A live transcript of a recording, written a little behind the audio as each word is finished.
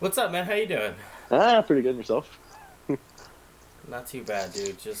What's up, man? How you doing? Pretty good yourself. Not too bad,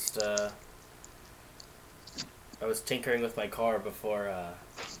 dude. Just I was tinkering with my car before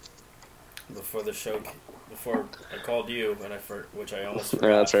the show, before I called you, which I almost Yeah,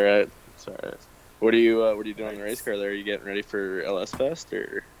 that's forgot. all right. That's all right. What are you doing in the Like, race car there? Are you getting ready for LS Fest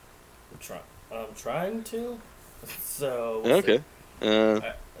or? I'm trying to. So we'll see. Okay. Uh,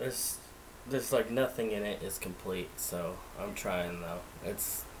 I, there's there's like nothing in it is complete, so I'm trying though.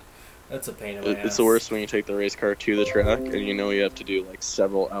 It's a pain in my it's the ass. worst when you take the race car to the track and you know you have to do like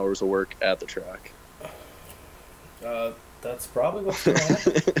several hours of work at the track. Uh, that's probably what's gonna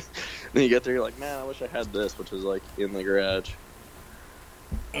happen. Then you get there, you're like, man, I wish I had this, which is like in the garage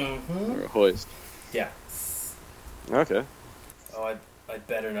Mm-hmm. or a hoist. Yeah. Okay. Oh, I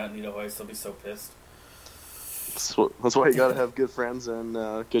better not need a hoist. I'll be so pissed. That's why you gotta have good friends and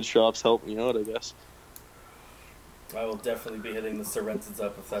good shops helping you out, I guess. I will definitely be hitting the Sorrentos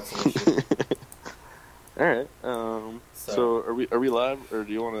up if that's an issue. All right. So So are we live, or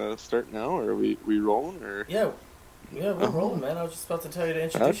do you want to start now, or are we rolling, or? yeah, we're Oh, rolling, man. I was just about to tell you to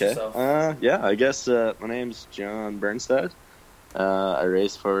introduce okay. yourself. Yeah. I guess my name's John Bernstad. I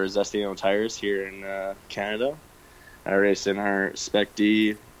race for Zestino Tires here in Canada. I race in our Spec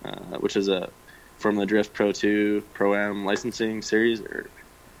D, which is a Formula Drift Pro 2 Pro Am licensing series.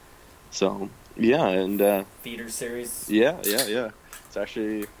 So yeah, and Feeder series. yeah. It's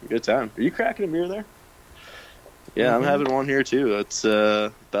actually a good time. Are you cracking a beer there? Yeah, I'm Mm-hmm. having one here too. It's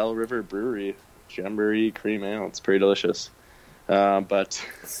Bell River Brewery Jamboree Cream Ale. It's pretty delicious. But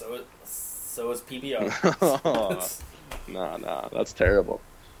So is PBO. oh, no, that's terrible.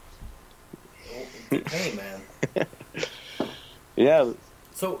 Hey, man. Yeah,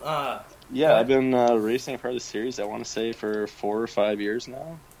 So go yeah. I've ahead. been racing part of the series. I want to say for 4 or 5 years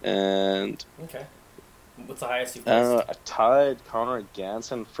now, and Okay. What's the highest you've placed? I tied Conrad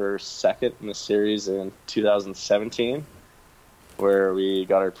Ganson for second in the series in 2017, where we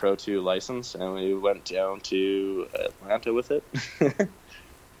got our Pro 2 license and we went down to Atlanta with it.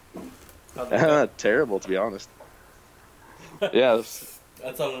 How'd that go? Terrible, to be honest. Yeah,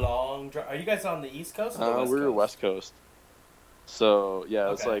 That's a long drive. Are you guys on the East Coast or the West we're Coast? West Coast, so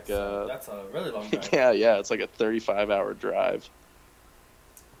yeah, it's Okay, like so that's a really long drive. yeah, it's like a 35-hour drive.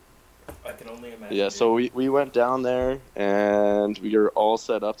 I can only Yeah, imagine, dude. so we went down there and we were all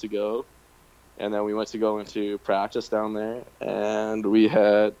set up to go, and then we went to go into practice down there, and we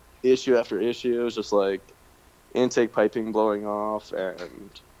had issue after issue. It was just like intake piping blowing off and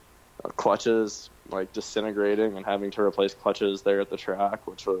clutches like disintegrating and having to replace clutches there at the track,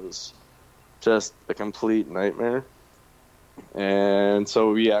 which was just a complete nightmare. And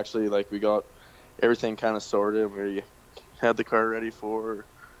so we actually we got everything kind of sorted. We had the car ready for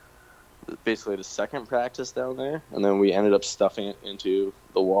basically the second practice down there, and then we ended up stuffing it into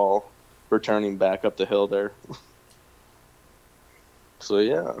the wall, returning back up the hill there. So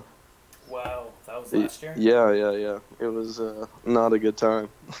yeah, Wow, that was last year? yeah. It was not a good time.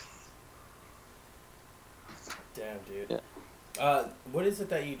 Damn, dude. Yeah, What is it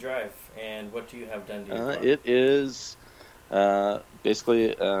that you drive, and what do you have done to your car? it is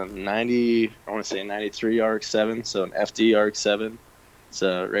basically 90. I want to say 93 RX-7, so an FD RX-7. It's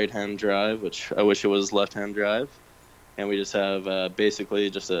a right-hand drive, which I wish it was left-hand drive. And we just have basically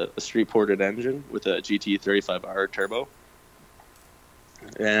just a street-ported engine with a GT35R turbo.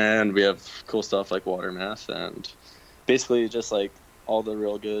 And we have cool stuff like water mass and basically just like all the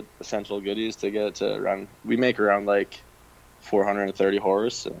real good essential goodies to get it to run. We make around 430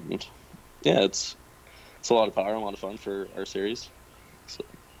 horse, and yeah, it's a lot of power, a lot of fun for our series. So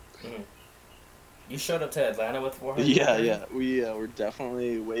Mhm. You showed up to Atlanta with 430? yeah, we're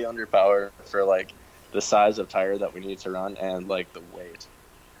definitely way under power for the size of tire that we need to run and the weight.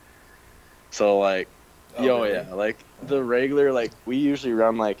 So Oh, really? yeah, the regular we usually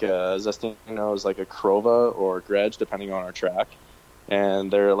run Zestino's a Crova or Gretsch depending on our track, and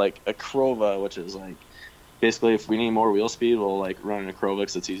they're like a Crova, which is basically if we need more wheel speed, we'll run a Crova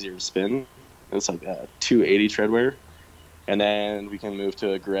because it's easier to spin. It's like a 280 tread wear, and then we can move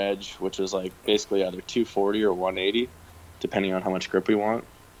to a Gretsch, which is basically either 240 or 180, depending on how much grip we want.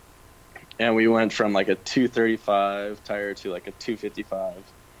 And we went from a 235 tire to a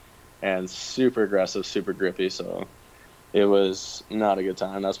 255, and super aggressive, super grippy. So it was not a good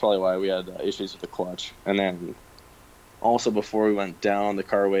time. That's probably why we had issues with the clutch. And then also before we went down, the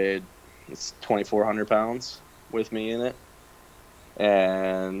car weighed 2,400 pounds with me in it.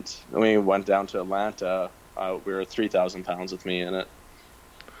 And when we went down to Atlanta, we were 3,000 pounds with me in it.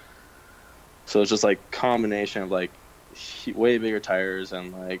 So it's just combination of way bigger tires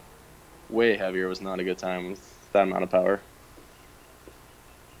and way heavier was not a good time with that amount of power.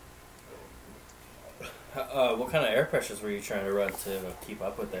 What kind of air pressures were you trying to run to keep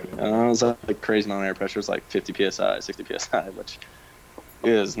up with everything? It was like crazy amount of air pressure. It was like 50 psi, 60 psi, which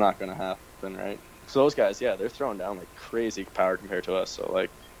is not going to happen, right? So those guys, yeah, they're throwing down like crazy power compared to us. So like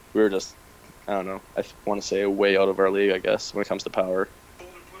we were just, I don't know, I want to say way out of our league, I guess, when it comes to power.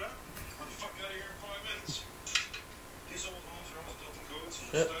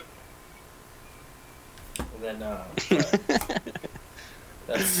 Shit. And then that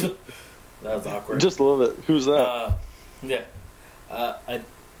was awkward. Just a little bit. Who's that? Yeah.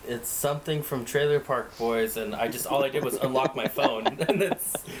 It's something from Trailer Park Boys, and all I did was unlock my phone, and it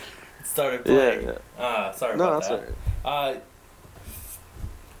started playing. Yeah. Sorry No, about that's that. all right.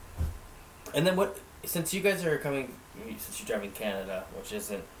 And then since you guys are since you're driving Canada, which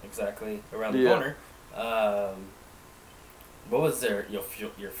isn't exactly around the corner, what was your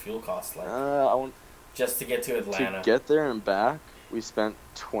fuel cost like? Just to get to Atlanta. To get there and back, we spent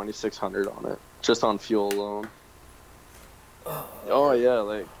 $2,600 on it, just on fuel alone. Oh yeah,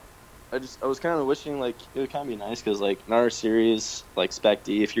 like I was kind of wishing like it would kind of be nice because like in our series, like Spec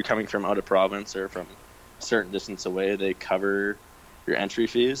D, if you're coming from out of province or from a certain distance away, they cover your entry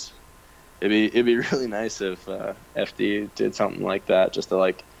fees. It'd be really nice if FD did something like that just to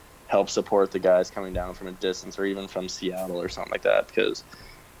like help support the guys coming down from a distance or even from Seattle or something like that, because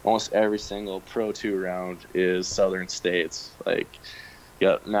almost every single Pro 2 round is southern states. Like,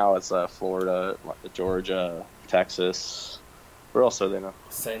 yeah, now it's Florida, Georgia, Texas. Where else are they now?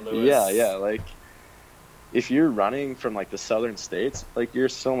 St. Louis. Yeah. Like, if you're running from like the southern states, like you're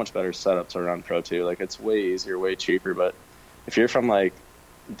so much better set up to run Pro 2. Like, it's way easier, way cheaper. But if you're from like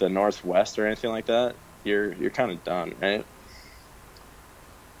the Northwest or anything like that, you're kind of done, right?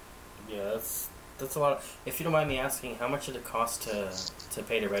 Yeah, that's a lot. If you don't mind me asking, how much did it cost to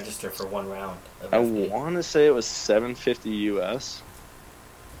pay to register for one round of I FD? want to say it was $750 US.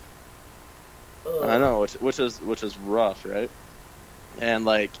 Ugh. I know, which is rough, right? And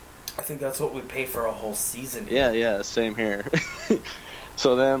like, I think that's what we pay for a whole season. Yeah, same here.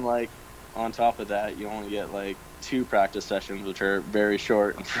 So then, like, on top of that, you only get like 2 practice sessions, which are very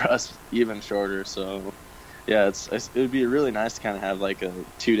short, and for us, even shorter. So, yeah, it would be really nice to kind of have like a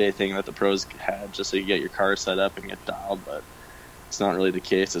 2-day thing that the pros had, just so you get your car set up and get dialed. But it's not really the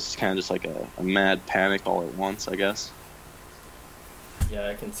case. It's kind of just like a mad panic all at once, I guess. Yeah,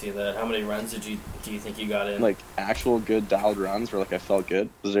 I can see that. How many runs do you think you got in? Like actual good dialed runs where like I felt good?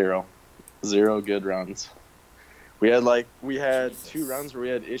 0 good runs. We had Jesus. 2 runs where we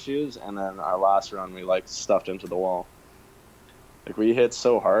had issues, and then our last run we like stuffed into the wall. Like we hit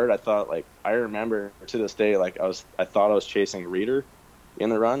so hard, I remember to this day like I thought I was chasing Reader in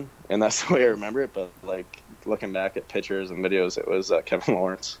the run, and that's the way I remember it. But like looking back at pictures and videos, it was Kevin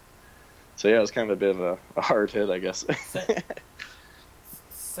Lawrence. So yeah, it was kind of a bit of a hard hit, I guess.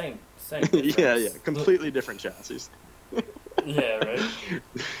 Same. Yeah, completely different chassis. Yeah, right.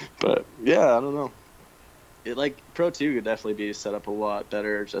 But yeah, I don't know. It like Pro 2 could definitely be set up a lot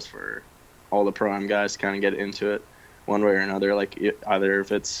better just for all the Pro-Am guys to kind of get into it one way or another. Like either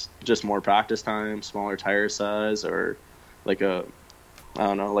if it's just more practice time, smaller tire size, or like a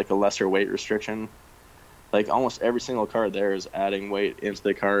lesser weight restriction. Like almost every single car there is adding weight into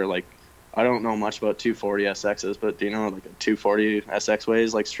the car. Like I don't know much about 240 SXs, but do you know like a 240 SX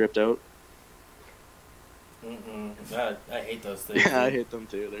weighs like stripped out? I hate those things. Yeah, I hate them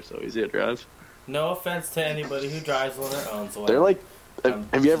too. They're so easy to drive. No offense to anybody who drives one or owns one. They're like,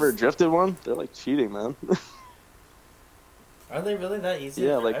 have you ever drifted one? They're like cheating, man. Are they really that easy?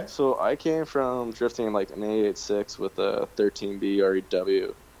 Yeah, to drive? like so I came from drifting like an 886 with a 13B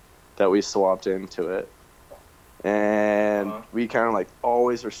REW that we swapped into it. And we kind of like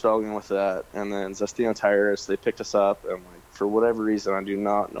always were struggling with that. And then Zestino Tires, they picked us up, and like for whatever reason, I do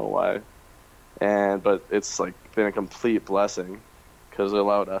not know why. But it's like been a complete blessing because it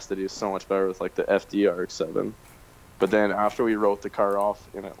allowed us to do so much better with like the FD RX-7. But then after we wrote the car off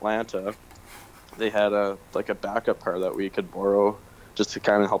in Atlanta, they had a backup car that we could borrow just to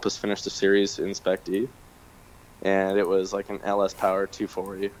kind of help us finish the series in Spec D. And it was like an LS Power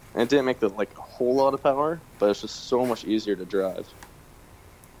 240. And it didn't make a whole lot of power, but it's just so much easier to drive.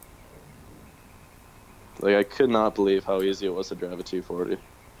 Like I could not believe how easy it was to drive a 240.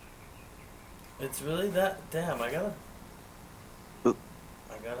 It's really that. Damn, I'm gonna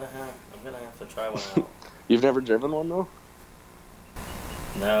have to try one out. You've never driven one though?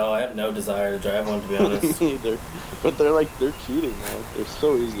 No, I have no desire to drive one, to be honest. Me either. But they're cheating, man. They're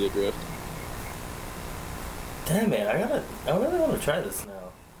so easy to drift. Damn it, I really want to try this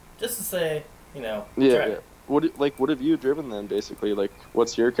now. Just to say, try Yeah. it. What have you driven then, basically? Like,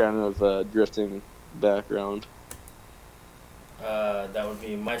 what's your kind of drifting background? That would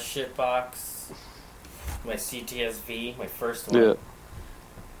be my shitbox, my CTS-V, my first one. Yeah.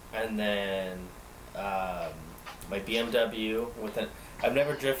 And then my BMW with an. I've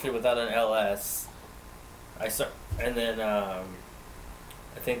never drifted without an LS. And then I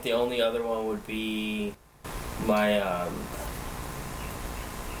think the only other one would be my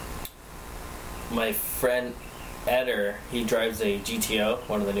my friend Eder. He drives a GTO,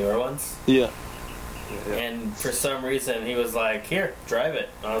 one of the newer ones. Yeah. Yeah. And for some reason, he was like, "Here, drive it."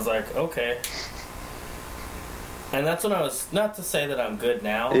 And I was like, "Okay." And that's when I was, not to say that I'm good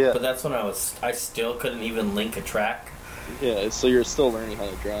now, Yeah. but that's when I still couldn't even link a track. Yeah, so you're still learning how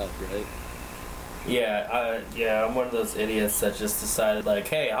to drive, right? Yeah, I'm one of those idiots that just decided, like,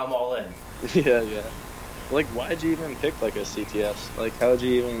 hey, I'm all in. Yeah. Like, why'd you even pick, like, a CTS? Like, how'd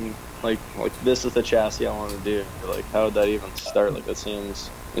you even, like, this is the chassis I want to do. Like, how'd that even start? Like, that seems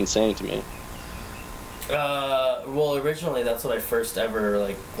insane to me. Well, originally, that's what I first ever,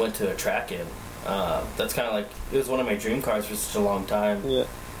 like, went to a track in. That's kind of like, it was one of my dream cars for such a long time. Yeah.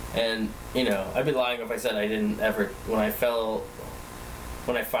 And, you know, I'd be lying if I said I didn't ever, when I finally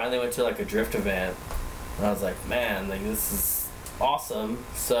went to, like, a drift event, and I was like, man, like, this is awesome.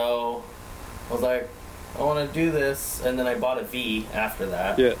 So, I was like, I want to do this, and then I bought a V after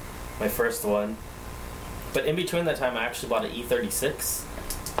that. Yeah. My first one. But in between that time, I actually bought an E36.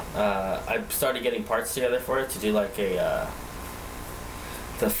 I started getting parts together for it to do, like, the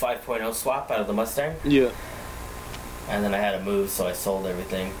 5.0 swap out of the Mustang. Yeah. And then I had to move, so I sold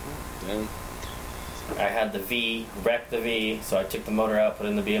everything. Damn. I had the V, wrecked the V, so I took the motor out, put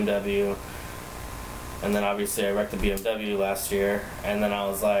in the BMW. And then obviously I wrecked the BMW last year. And then I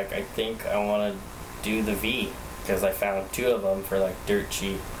was like, I think I want to do the V, because I found 2 of them for like dirt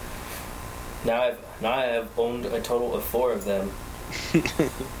cheap. Now I have owned a total of 4 of them.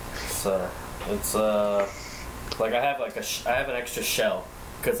 So it's like I have an extra shell.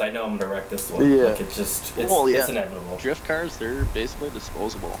 Because I know I'm gonna wreck this one. Yeah. Like it's inevitable. Drift cars, they're basically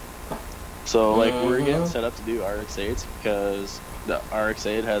disposable. So, like, we're getting set up to do RX-8s because the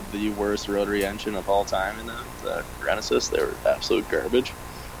RX-8 had the worst rotary engine of all time in them, the Genesis. They were absolute garbage.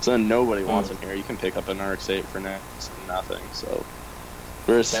 So nobody wants them here. You can pick up an RX-8 for next to nothing. So,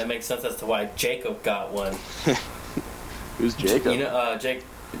 that makes sense as to why Jacob got one. Who's Jacob? You know,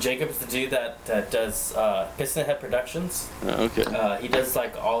 Jacob's the dude that does Piston Head Productions. Oh, okay. He does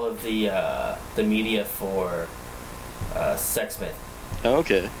like all of the media for Sexsmith. Oh,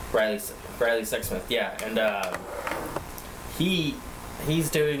 okay. Riley Sexsmith, yeah, and he's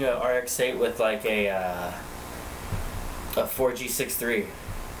doing a RX-8 with like a 4G63.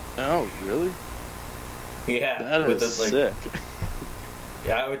 Oh, really? Yeah, That with is like, sick.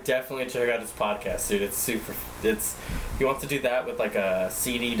 Yeah, I would definitely check out his podcast, dude. He wants to do that with like a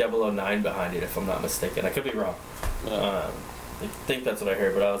CD009 behind it, if I'm not mistaken. I could be wrong. I think that's what I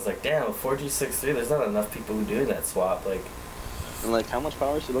heard, but I was like, damn, a 4G63, there's not enough people who do that swap. Like, And, like, how much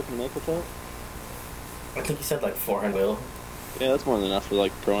power is he looking to make with that? I think he said like 400 wheel. Yeah, that's more than enough for,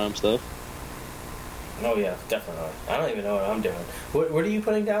 like, Pro-Am stuff. Oh yeah, definitely. I don't even know what I'm doing. What are you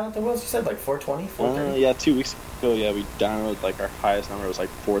putting down at the wheels? You said like 420, 430? Yeah, 2 weeks ago, yeah, we downloaded, like, our highest number was, like,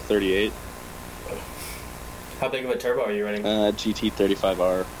 438. How big of a turbo are you running?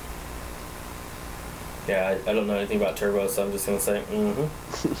 GT35R. Yeah, I don't know anything about turbos, so I'm just gonna say,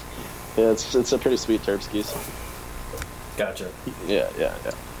 mm-hmm. Yeah, it's a pretty sweet turb skis. Gotcha. Yeah.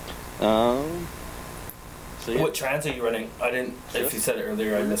 So yeah, What trans are you running? I didn't. If you said it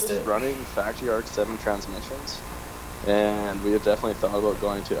earlier, I missed it. running factory ARC-7 transmissions, and we have definitely thought about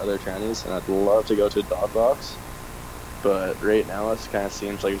going to other trannies, and I'd love to go to a dog box. But right now, it kind of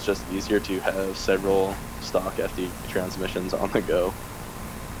seems like it's just easier to have several stock FD transmissions on the go.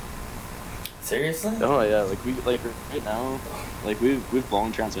 Seriously? Oh yeah, right now, we've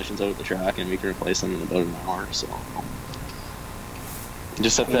blown transmissions out of the track, and we can replace them in about an hour. So you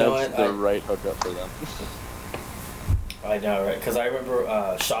just have to have the right hookup for them. I know, right? Because I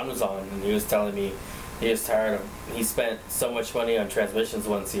remember Sean was on, and he was telling me he was tired of. He spent so much money on transmissions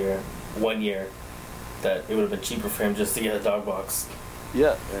 1 year, that it would have been cheaper for him just to get a dog box.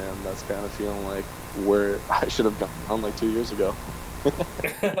 Yeah, and that's kind of feeling like where I should have gone like 2 years ago.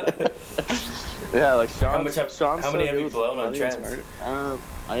 Yeah, like Sean's how many have you blown on trans?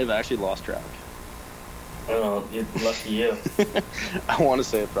 I have actually lost track. I don't know. Lucky you. I want to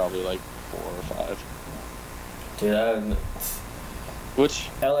say probably like 4 or 5. Dude, Which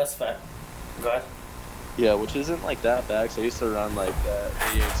LS fat. Go ahead. Yeah, which isn't like that bad. Cause I used to run like the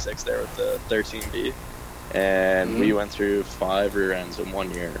 88.6 there with the 13B, and we went through 5 rear ends in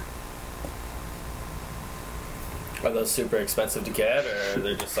 1 year. Are those super expensive to get, or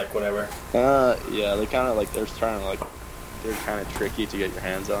they're just like whatever? Yeah, they kind of like they're kind of tricky to get your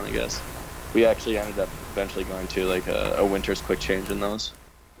hands on, I guess. we actually ended up eventually going to like a winter's quick change in those.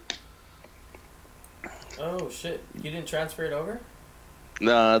 Oh shit! You didn't transfer it over?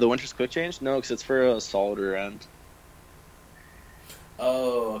 The winter's quick change? No, because it's for a solider end.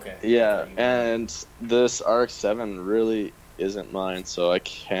 Oh, okay. Yeah, and this RX-7 really isn't mine, so I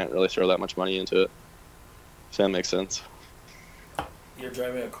can't really throw that much money into it. Does that make sense? You're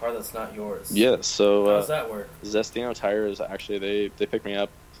driving a car that's not yours. Yeah, so... How does that work? Zestino Tires, actually, they picked me up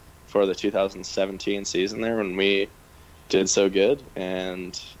for the 2017 season there when we did so good,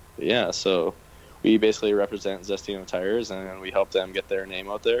 and yeah, so we basically represent Zestino Tires, and we help them get their name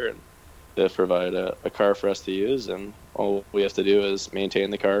out there, and they provide a car for us to use, and all we have to do is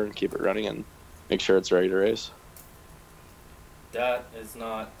maintain the car and keep it running and make sure it's ready to race. That is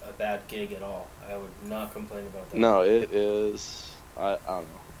not a bad gig at all. I would not complain about that. No, it is. I don't know.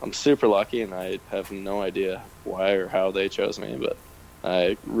 I'm super lucky, and I have no idea why or how they chose me, but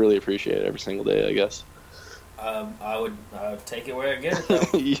I really appreciate it every single day, I guess. I would take it where I get it,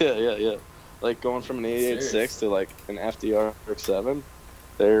 though. Yeah. Like going from an 886 to like an FDR 7,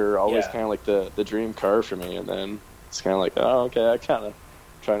 they're always kind of like the dream car for me, and then it's kind of like, oh, okay, I kind of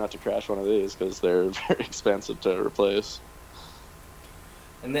try not to crash one of these because they're very expensive to replace.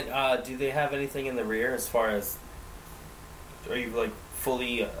 And then, do they have anything in the rear as far as, are you like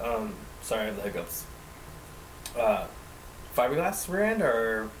fully, sorry, I have the hiccups, fiberglass rear end,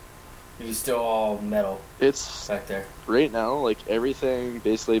 or are you still all metal? It's back there right now, like everything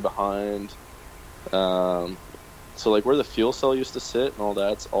basically behind, so like where the fuel cell used to sit and all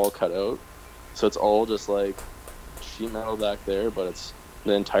that's all cut out, so it's all just like sheet metal back there, but it's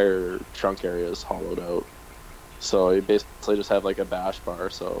the entire trunk area is hollowed out. So you basically just have like a bash bar,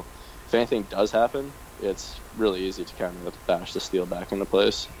 so if anything does happen, it's really easy to kind of bash the steel back into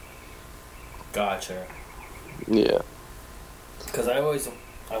place. Gotcha. Yeah. Because I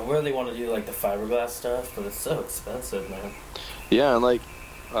really want to do like the fiberglass stuff, but it's so expensive, man. Yeah, and like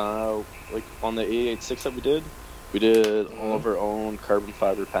on the 886 that we did all of our own carbon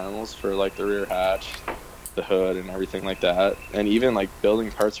fiber panels for like the rear hatch, the hood, and everything like that. And even like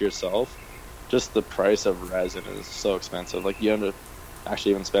building parts yourself, just the price of resin is so expensive. Like you end up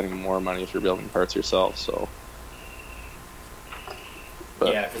actually even spending more money if you're building parts yourself. So.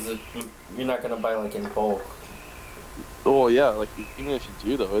 But, yeah, because you're not gonna buy like in bulk. Oh yeah, like even if you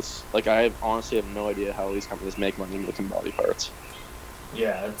do though, it's like I honestly have no idea how these companies make money making body parts.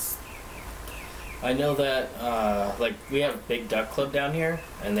 Yeah, it's. I know that like we have Big Duck Club down here,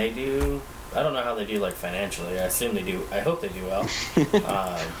 and they do. I don't know how they do like financially. I assume they do. I hope they do well.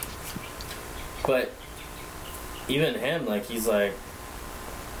 But even him, like he's like,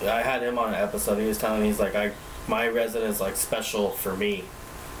 I had him on an episode. He was telling me he's like, my resin is like special for me,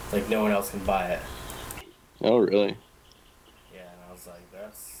 like no one else can buy it. Oh really? Yeah, and I was like,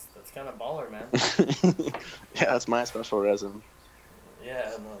 that's kind of baller, man. Yeah, that's my special resin.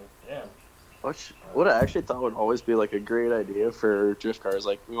 Yeah, I'm like, yeah. What I actually thought would always be like a great idea for drift cars.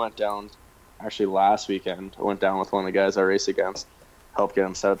 Like we went down, actually last weekend. I went down with one of the guys I race against, helped get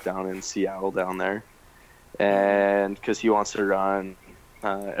him set up down in Seattle down there, and because he wants to run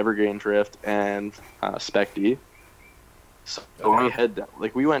Evergreen Drift and Spec D. So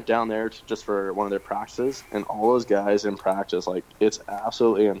we went down there just for one of their practices, and all those guys in practice, like it's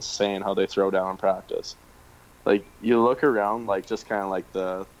absolutely insane how they throw down in practice. Like you look around, like just kind of like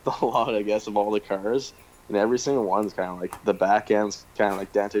the lot, I guess, of all the cars, and every single one's kind of like the back end's kind of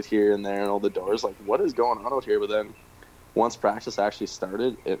like dented here and there, and all the doors. Like what is going on out here? But then once practice actually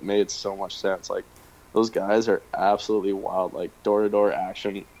started, it made so much sense. Like those guys are absolutely wild, like door to door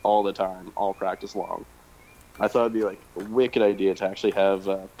action all the time, all practice long. I thought it'd be like a wicked idea to actually have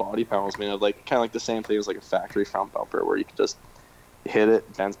body panels made of like kind of like the same thing as like a factory front bumper, where you can just hit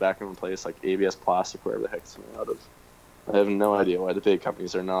it, bends back in place like ABS plastic, wherever the heck it's made out of. I have no idea why the big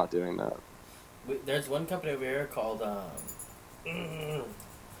companies are not doing that. There's one company over here called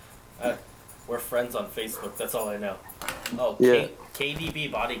we're friends on Facebook. That's all I know. Oh, yeah.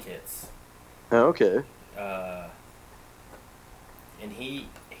 KDB Body Kits. Oh, okay. And he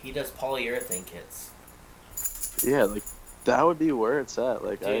does polyurethane kits. Yeah, like that would be where it's at.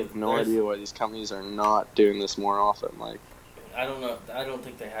 Like, dude, I have no idea why these companies are not doing this more often. Like, I don't know. I don't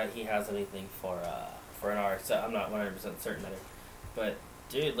think he has anything for an RX. I'm not 100% certain either. But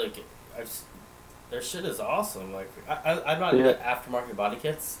dude, like, their shit is awesome. Like, I'm not into aftermarket body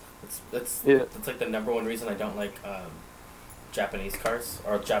kits. That's like the number one reason I don't like Japanese cars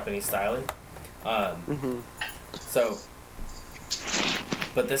or Japanese styling. So,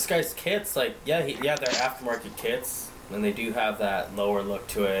 but this guy's kits, like, they're aftermarket kits, and they do have that lower look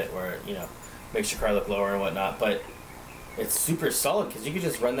to it, where makes your car look lower and whatnot. But it's super solid because you could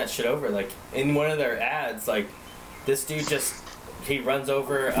just run that shit over. Like in one of their ads, like this dude he runs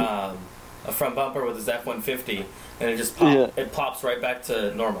over a front bumper with his F-150, and it pops right back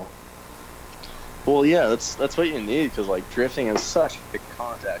to normal. Well, yeah, that's what you need, because like drifting is such a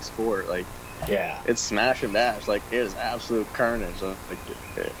contact sport. Like, yeah, it's smash and dash. Like, it is absolute carnage. Like,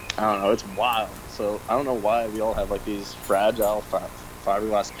 I don't know, it's wild. So I don't know why we all have like these fragile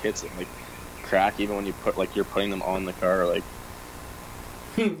fiberglass kits that like crack even when you're putting them on the car. Like,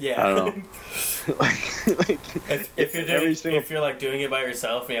 yeah, I don't know. if you're like doing it by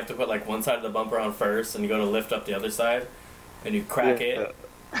yourself and you have to put like one side of the bumper on first and you go to lift up the other side and you crack it.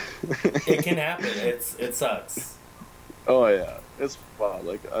 It can happen. It sucks. Oh yeah, it's wild.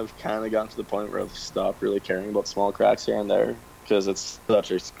 Like, I've kind of gotten to the point where I've stopped really caring about small cracks here and there, because it's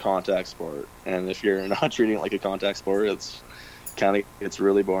such a contact sport, and if you're not treating it like a contact sport, it's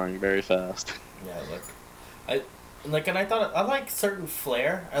really boring very fast. Yeah, and I thought I like certain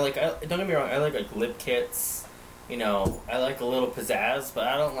flair. Don't get me wrong. I like lip kits. You know, I like a little pizzazz, but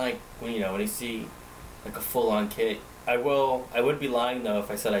I don't like when you see like a full on kit. I would be lying though if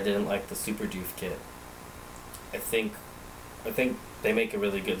I said I didn't like the Super Doof kit. I think they make a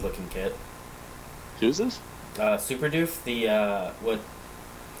really good looking kit. Who's this? Super Doof, the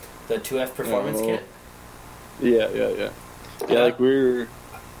 2F performance kit. Yeah. Like we're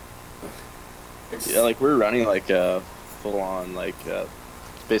running like a full on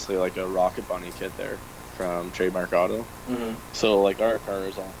basically like a Rocket Bunny kit there from Trademark Auto. Mm-hmm. So like our car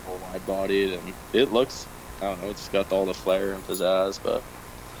is all full wide bodied, and it looks, I don't know, it's got all the flair and pizzazz, but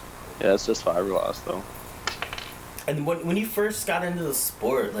yeah, it's just fiberglass though. And when you first got into the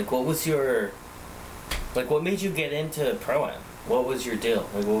sport, like what made you get into Pro-Am? What was your deal?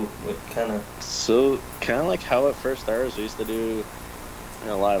 Like what kind of? So kind of like how it first started, we used to do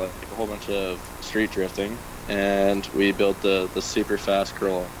a whole bunch of street drifting, and we built the super fast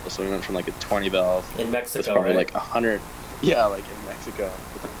Corolla. So we went from like a 20 valve in Mexico, probably right? like 100, yeah, like in Mexico,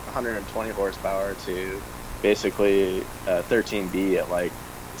 with 120 horsepower to basically 13B at like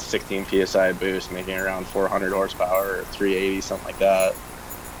 16 psi boost, making around 400 horsepower or 380, something like that,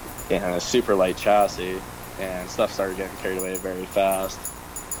 and a super light chassis. And stuff started getting carried away very fast,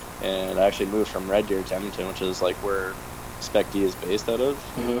 and I actually moved from Red Deer to Edmonton, which is like where Spec D is based out of.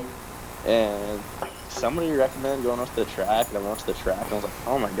 Mm-hmm. And somebody recommended going up to the track, and I went up to the track, and I was like,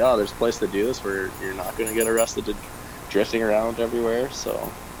 oh my god, there's a place to do this where you're not going to get arrested drifting around everywhere.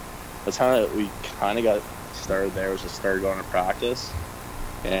 So that's how we kind of got started there, was just started going to practice.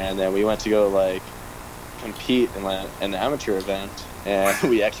 And then we went to go like compete in an amateur event, and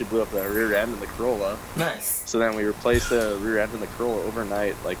we actually blew up the rear end in the Corolla. Nice. So then we replaced the rear end in the Corolla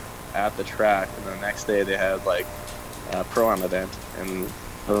overnight, like at the track, and the next day they had like a Pro-Am event, and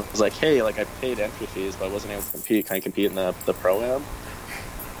I was like, hey, like I paid entry fees, but I wasn't able to compete. Can I compete in the Pro-Am?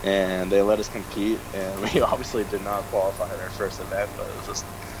 And they let us compete, and we obviously did not qualify in our first event, but it was just,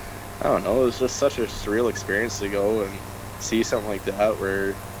 I don't know, it was just such a surreal experience to go and see something like that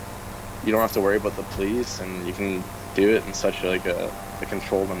where you don't have to worry about the police, and you can do it in such like a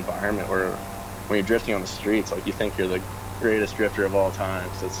controlled environment where when you're drifting on the streets, like you think you're the greatest drifter of all time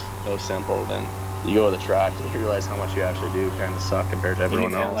because it's so simple. Then you go to the track and you realize how much you actually do kind of suck compared to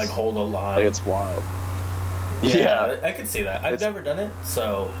everyone else. Like hold a line. Like, it's wild. Yeah, I could see that. I've never done it,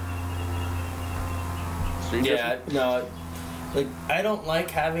 so street drifting? No, like I don't like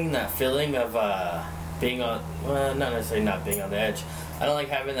having that feeling of being on. Well, not necessarily not being on the edge. I don't like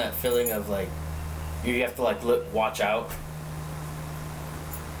having that feeling of like you have to like watch out.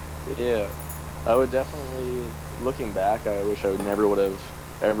 Yeah, I would definitely. Looking back, I wish I never would have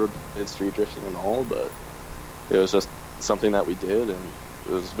ever did street drifting at all, but it was just something that we did, and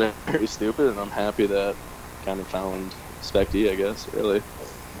it was very stupid, and I'm happy that kind of found Spec D, I guess, really.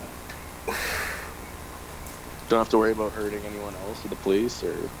 Don't have to worry about hurting anyone else or the police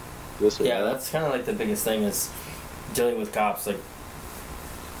or this or that. Yeah, that's kind of like the biggest thing is dealing with cops. Like,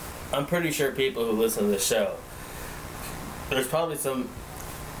 I'm pretty sure people who listen to this show, there's probably some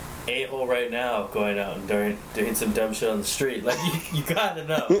a-hole right now going out and doing some dumb shit on the street. Like, you gotta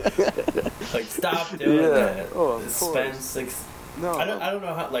know. Like, stop doing that. Oh, of Spend course. 6... No. I don't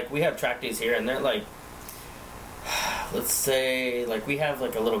know how... Like, we have track days here, and they're like... Let's say, like, we have,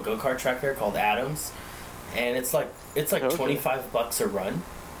 like, a little go-kart track here called Adams, and it's like Okay. $25 a run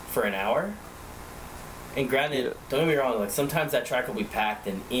for an hour. And granted, don't get me wrong, like, sometimes that track will be packed,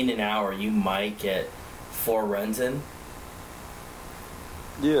 and in an hour, you might get 4 runs in.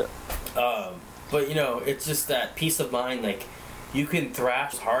 Yeah. But, you know, it's just that peace of mind, like, you can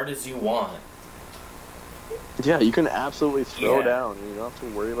thrash hard as you want. Yeah, you can absolutely throw down, and you don't have to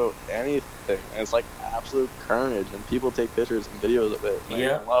worry about anything. And it's like absolute carnage, and people take pictures and videos of it.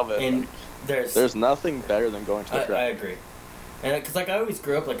 Yeah, I love it. and there's nothing better than going to the track. I agree, and because like I always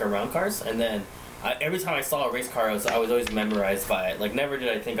grew up like around cars, and then every time I saw a race car, I was always memorized by it. Like never did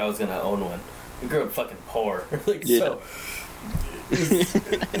I think I was gonna own one. We grew up fucking poor, like so.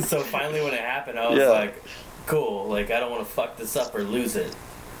 So finally, when it happened, I was like, "Cool!" Like I don't want to fuck this up or lose it,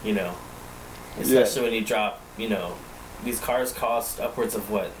 you know. Especially when you drop, you know, these cars cost upwards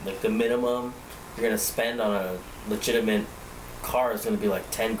of what? Like the minimum you're gonna spend on a legitimate car is gonna be like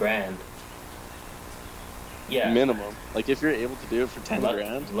 $10,000. Yeah. Minimum. Like if you're able to do it for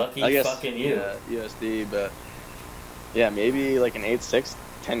 $10,000. Lucky I guess, fucking you. Yeah, USD, but yeah, maybe like an 8.6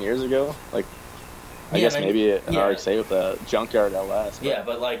 10 years ago. Like I guess maybe an RX-8 with a junkyard LS. But. Yeah,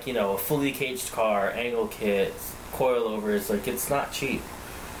 but like, you know, a fully caged car, angle kits, coilovers, like it's not cheap.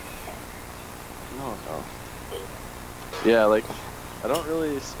 No. Yeah, like I don't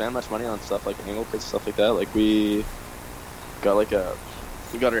really spend much money on stuff like angle kits, stuff like that. Like we got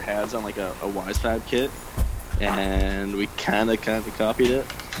our hands on like a WiseFab kit, and we kind of copied it.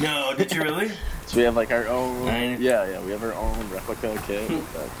 No, did you really? So we have like our own. We have our own replica kit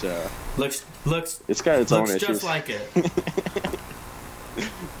that looks. It's got its own issues. Looks just like it.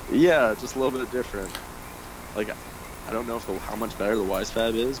 Yeah, just a little bit different. Like I don't know how much better the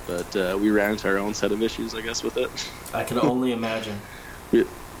WiseFab is, but we ran into our own set of issues, I guess, with it. I can only imagine.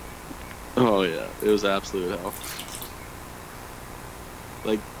 Oh yeah, it was absolute hell.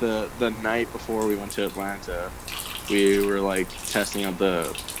 Like the night before we went to Atlanta, we were like testing out the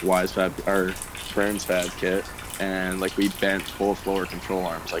WiseFab, our Burns Fab kit, and like we bent both floor control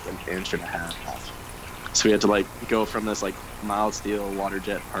arms like 1.5 inches. So we had to like go from this like mild steel water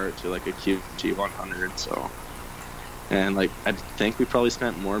jet part to like a QG100. So, and like I think we probably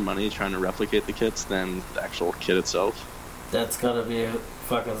spent more money trying to replicate the kits than the actual kit itself. That's gotta be a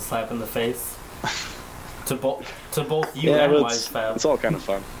fucking slap in the face. To both you and WiseFab. It's all kind of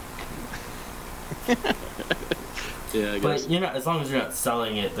fun. Yeah, I guess. But as long as you're not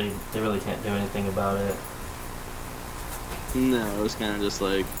selling it, they really can't do anything about it. No, it was kind of just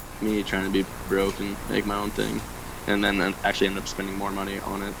like me trying to be broke and make my own thing, and then actually end up spending more money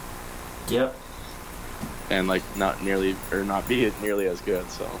on it. Yep. And like not be nearly as good,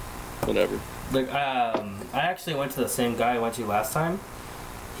 so whatever. Like I actually went to the same guy I went to last time.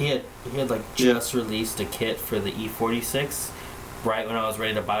 He had like just released a kit for the E46 right when I was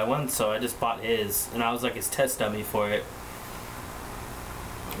ready to buy one, so I just bought his, and I was like his test dummy for it,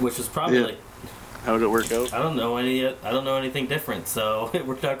 which was probably like. How did it work out? I don't know anything different, so it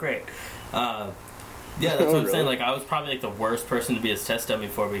worked out great. Yeah, that's what I'm saying. Like I was probably like the worst person to be his test dummy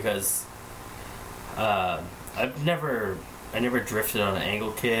for because I never drifted on an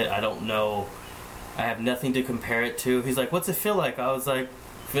angle kit. I don't know. I have nothing to compare it to. He's like, "What's it feel like?" I was like,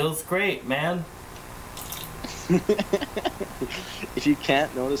 "Feels great, man." If you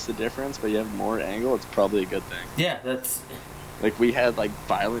can't notice the difference, but you have more angle, it's probably a good thing. Yeah, that's. Like we had like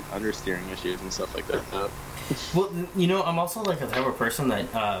violent understeering issues and stuff like that. Well, I'm also like a type of person that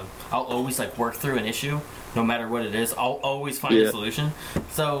I'll always like work through an issue, no matter what it is. I'll always find a solution.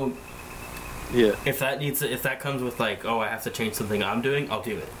 So, if that comes with like, oh, I have to change something I'm doing, I'll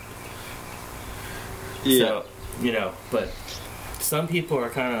do it. Yeah. So, but some people are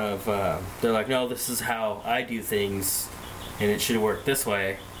kind of they're like, no, this is how I do things, and it should work this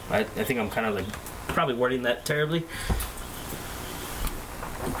way. I think I'm kind of like probably wording that terribly.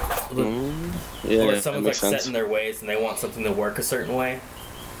 Or someone's like set in their ways and they want something to work a certain way.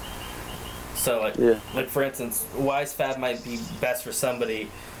 So like for instance, WiseFab might be best for somebody,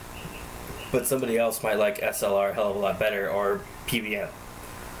 but somebody else might like SLR a hell of a lot better, or PBM.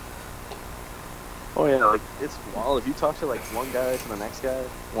 Oh yeah, like it's wild. If you talk to like one guy to the next guy,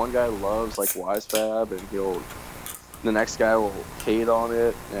 one guy loves like WiseFab and the next guy will hate on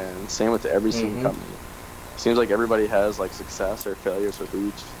it, and same with every single company. Seems like everybody has like success or failures with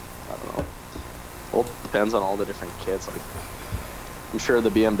each. I don't know. Well, it depends on all the different kits. Like, I'm sure the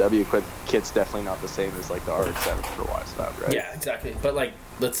BMW kit's definitely not the same as like the RX-7 for WiseFab, right? Yeah, exactly. But like,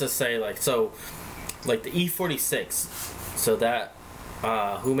 let's just say like the E46. So that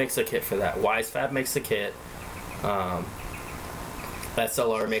who makes a kit for that? WiseFab makes the kit.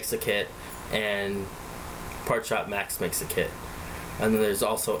 SLR makes a kit, and Part Shop Max makes a kit. And then there's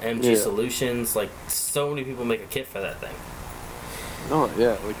also MG Solutions. Like, so many people make a kit for that thing. Oh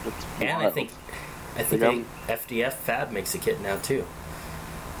yeah, like that's and wild. I think FDF Fab makes a kit now too.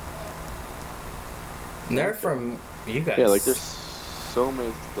 And they're from you guys. Yeah, like there's so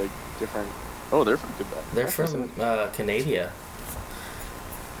many like different. Oh, they're from Quebec. They're from Canada.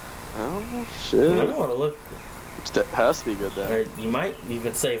 Oh shit! I don't want to look. It has to be good then. Or you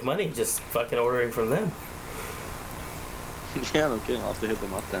could save money just fucking ordering from them. Yeah, no kidding. I'll have to hit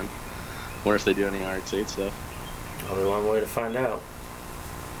them up then. Wonder if they do any RX-8 stuff. Only one way to find out.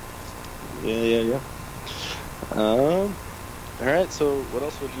 Yeah. Alright, so what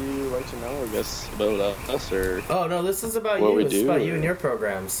else would you like to know, I guess, about us, or... Oh, no, this is about what you. we It's do, about or- you and your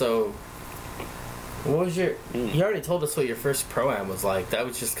program. So, what was your... You already told us what your first Pro-Am was like. That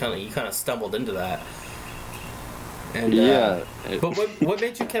was just kind of... You kind of stumbled into that. And, Yeah. But what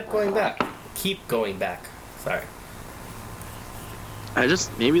made you keep going back? Keep going back. Sorry. I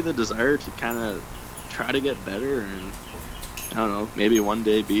just... Maybe the desire to kind of try to get better, and... I don't know, maybe one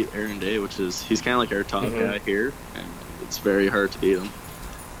day beat Aaron Day, which is... He's kind of like our top guy here, and it's very hard to beat him.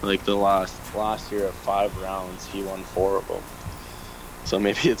 Like, the last year of 5 rounds, he won 4 of them. So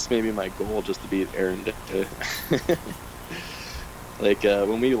maybe it's my goal just to beat Aaron Day. Like,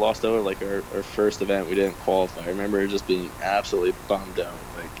 when we lost out, like, our first event, we didn't qualify. I remember just being absolutely bummed out,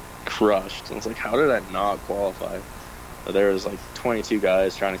 like, crushed. And it's like, how did I not qualify? But there was, like, 22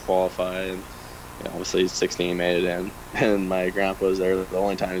 guys trying to qualify, and obviously 16 made it in. And my grandpa was there the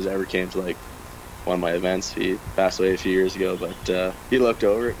only time he's ever came to, like, one of my events. He passed away a few years ago, but he looked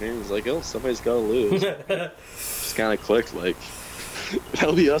over at me and was like, oh, somebody's got to lose. Just kind of clicked, like,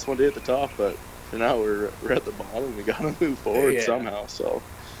 that'll be us one day at the top, but for now we're at the bottom. We got to move forward somehow, so.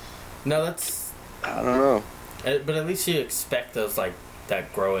 No, that's... I don't know. But at least you expect those, like,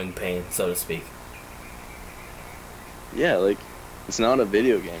 that growing pain, so to speak. Yeah, like, it's not a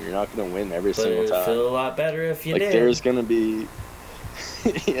video game. You're not going to win every single time. But it would feel a lot better if you like, did. There's going to be...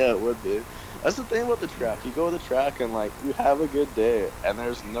 Yeah, it would be. That's the thing about the track. You go to the track and, like, you have a good day, and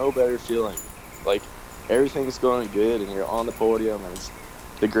there's no better feeling. Like, everything's going good, and you're on the podium, and it's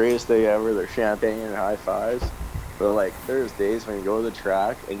the greatest day ever. There's champagne and high fives. But, like, there's days when you go to the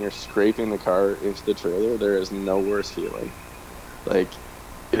track and you're scraping the car into the trailer. There is no worse feeling. Like,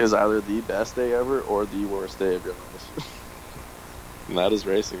 it is either the best day ever or the worst day of your life. And that is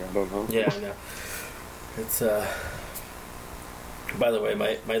racing. I don't know. Yeah, I know. It's, By the way,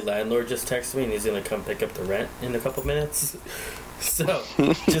 my landlord just texted me and he's going to come pick up the rent in a couple minutes. So,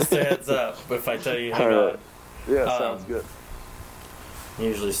 just a heads up if I tell you, hang on. Yeah, sounds good. He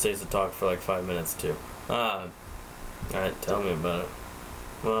usually stays to talk for like 5 minutes too. Alright, tell me about it.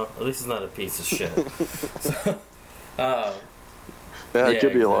 Well, at least it's not a piece of shit. So, it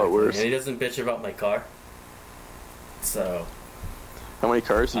could be a lot worse. And he doesn't bitch about my car. So... How many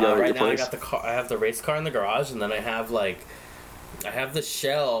cars you got at right your now place? I got the car. I have the race car in the garage, and then I have the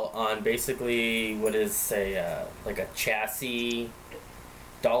shell on basically what is like a chassis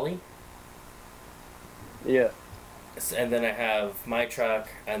dolly. Yeah. And then I have my truck,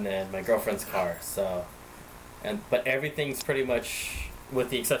 and then my girlfriend's car. So, but everything's pretty much,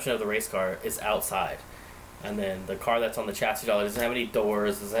 with the exception of the race car, is outside. And then the car that's on the chassis dolly doesn't have any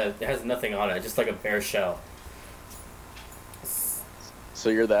doors. It has nothing on it. Just like a bare shell. So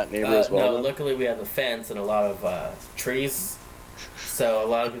you're that neighbor as well? No, then? luckily we have a fence and a lot of trees, so a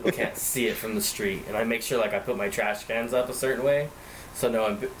lot of people can't see it from the street. And I make sure, like, I put my trash cans up a certain way, so no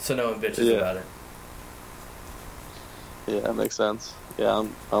one bitches about it. Yeah, that makes sense. Yeah,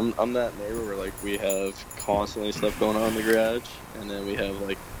 I'm that neighbor where, like, we have constantly stuff going on in the garage, and then we have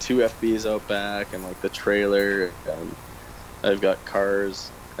like 2 FBs out back and like the trailer, and I've got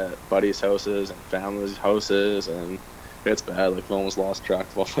cars at buddies' houses and families' houses, and it's bad. Like, we almost lost track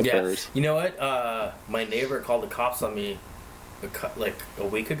of all my cars. You know what? My neighbor called the cops on me like a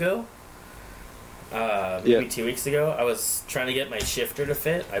week ago. Maybe 2 weeks ago. I was trying to get my shifter to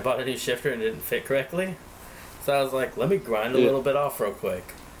fit. I bought a new shifter and it didn't fit correctly. So I was like, let me grind a little bit off real quick.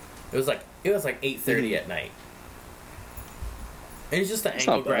 It was like 8:30 at night. And it's just an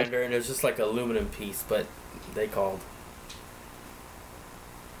angle grinder, and it was just like an aluminum piece, but they called.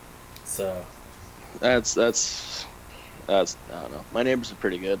 So That's I don't know. My neighbors are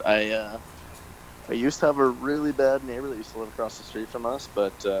pretty good. I used to have a really bad neighbor that used to live across the street from us,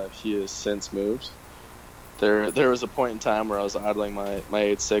 but he has since moved. There was a point in time where I was idling my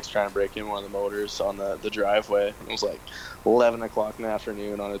 8.6 trying to break in one of the motors on the driveway. It was like 11 o'clock in the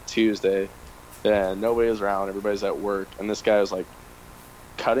afternoon on a Tuesday, and nobody was around. Everybody's at work, and this guy was like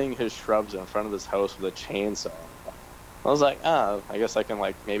cutting his shrubs in front of his house with a chainsaw. I was like, I guess I can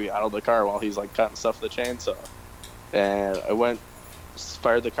like maybe idle the car while he's like cutting stuff with a chainsaw. And I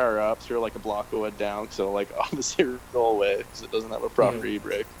fired the car up, threw like a block of wood down, so like obviously roll away because it doesn't have a proper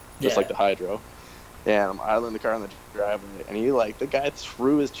e-brake, just like the Hydro. And I'm idling the car on the driveway, and the guy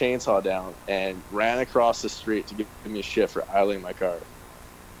threw his chainsaw down and ran across the street to give me shit for idling my car.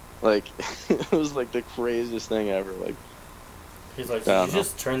 Like, it was like the craziest thing ever. Like, he's like, did you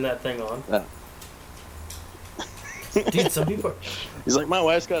just turn that thing on? Yeah. Dude, some people He's like, my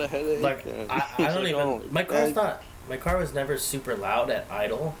wife's got a headache. like and I he's don't like, even. "Oh, My car's I- not. My car was never super loud at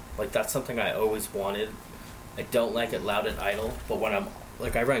idle. Like that's something I always wanted. I don't like it loud at idle, but when I'm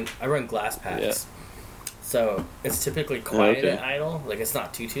like I run glass packs, Yeah. so it's typically quiet Okay. at idle. Like it's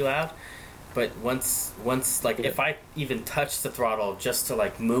not too loud. But once like if I even touch the throttle just to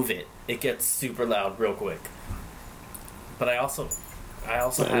like move it, it gets super loud real quick. But I also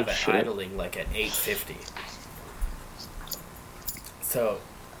Oh, have it shit. idling like at 850. So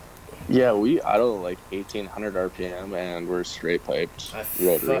Yeah, we idle like 1,800 RPM, and we're straight piped I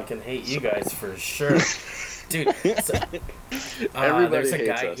rotary. fucking hate you guys for sure, dude. So, Everybody there's a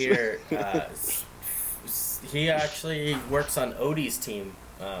hates guy us. here. He actually works on Odie's team.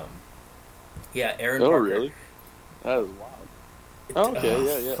 Yeah, Aaron Oh, Parker. really? That is wild.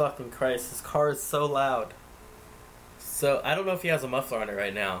 Okay, yeah. Fucking Christ, his car is so loud. So I don't know if he has a muffler on it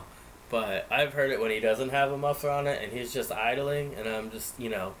right now, but I've heard it when he doesn't have a muffler on it and he's just idling, and I'm just,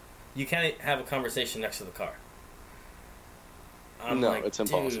 you can't have a conversation next to the car. I'm No, like, it's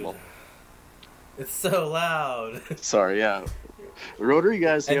impossible. "Dude, it's so loud." Sorry, yeah. Rotary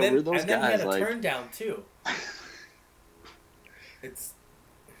guys, yeah, and then, we're those and then guys. he had a Like, turn down too. It's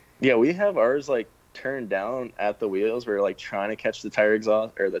yeah, we have ours like turned down at the wheels. We're like trying to catch the tire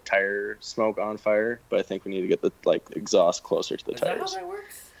exhaust or the tire smoke on fire, but I think we need to get the like exhaust closer to the is that how tires. that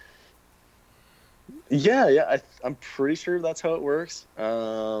works? Yeah, I'm pretty sure that's how it works.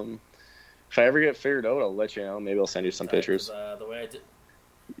 If I ever get figured out, I'll let you know. Maybe I'll send you some pictures. The way I did,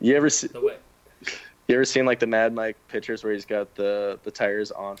 You ever see? the way. You ever seen like the Mad Mike pictures where he's got the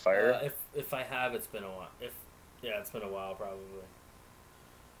tires on fire? If I have, it's been a while. It's been a while probably.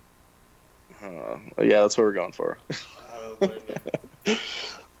 Yeah, that's what we're going for. I don't blame you.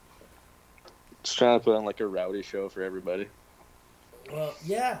 Just trying to put on like a rowdy show for everybody. Well,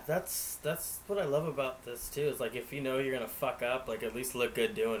 yeah, that's what I love about this too. Is like if you know you're gonna fuck up, like at least look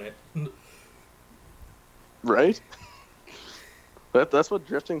good doing it. Right? That's what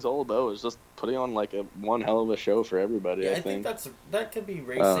drifting's all about, is just putting on like one hell of a show for everybody, Yeah, I I think think. that could be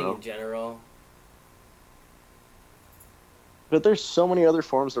racing in general. But there's so many other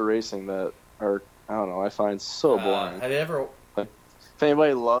forms of racing that are, I don't know, I find so boring. Have you ever? If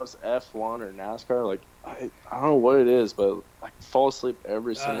anybody loves F1 or NASCAR, like, I don't know what it is, but I fall asleep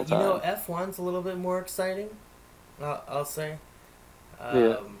every single time. F1's a little bit more exciting. I'll say.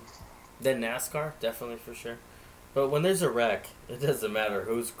 Yeah. Than NASCAR, definitely for sure. But when there's a wreck, it doesn't matter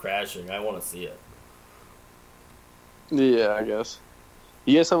who's crashing. I want to see it. Yeah, I guess.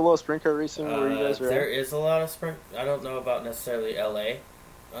 You guys have a lot of sprint car racing where you guys are There at? is a lot of sprint. I don't know about necessarily LA,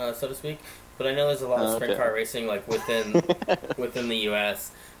 so to speak, but I know there's a lot of sprint Okay. car racing like within the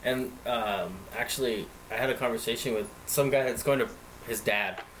U.S. And actually, I had a conversation with some guy that's going to his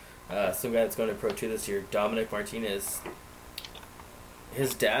dad, some guy that's going to Pro 2 this year, Dominic Martinez.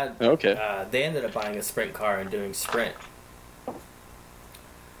 His dad. Okay. They ended up buying a sprint car and doing sprint.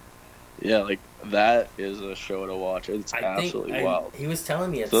 Yeah, like, that is a show to watch. It's absolutely wild. He was telling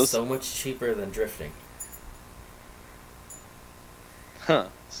me it's Those- so much cheaper than drifting. Huh.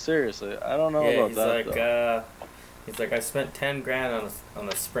 Seriously, I don't know Yeah, about he's that, like, though. he's like, I spent $10,000 on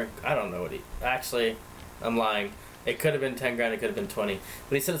a sprint. I don't know what he. Actually, I'm lying. It could have been $10,000. It could have been 20.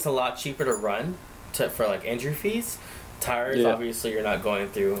 But he said it's a lot cheaper to run, for like entry fees. Tires, Yeah. obviously, you're not going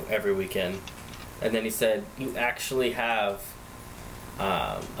through every weekend. And then he said you actually have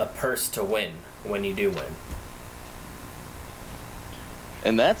a purse to win when you do win.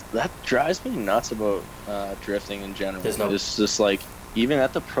 And that drives me nuts about drifting in general. There's no- It's just like, even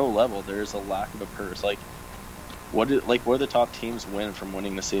at the pro level, there's a lack of a purse. Like, what do the top teams win from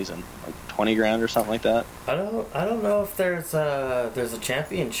winning the season? Like $20,000 or something like that? I don't know if there's a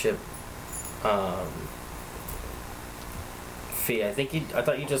championship fee. I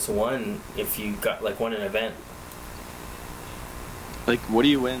thought you just won if you won an event. Like, what do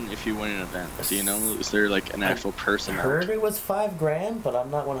you win if you win an event? Do you know? Is there like an actual purse I amount? heard it was $5,000, but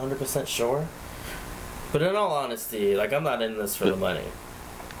I'm not 100% sure. But in all honesty, like I'm not in this for the money.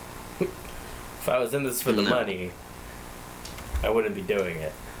 If I was in this for the No. money, I wouldn't be doing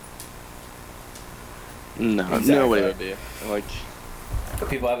it. No, Exactly. nobody would be. Like, But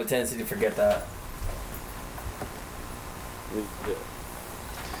people have a tendency to forget that.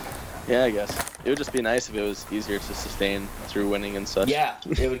 yeah, I guess it would just be nice if it was easier to sustain through winning and such. Yeah,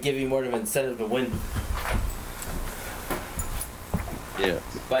 it would give you more of an incentive to win. Yeah.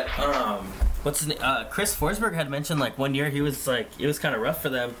 But what's his name? Chris Forsberg had mentioned like one year he was like it was kind of rough for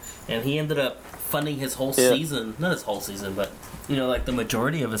them, and he ended up funding his whole Yeah. season, not his whole season, but like the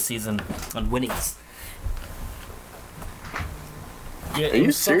majority of his season on winnings. Yeah, Are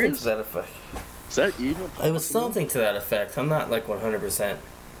you serious? That effect. Is that even possible? It was something to that effect. I'm not like 100%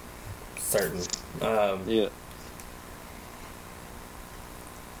 certain. Yeah.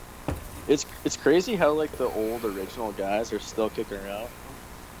 It's crazy how like the old original guys are still kicking around,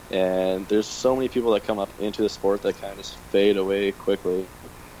 and there's so many people that come up into the sport that kind of just fade away quickly.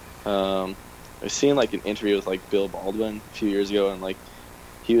 I've seen like an interview with like Bill Baldwin a few years ago, and like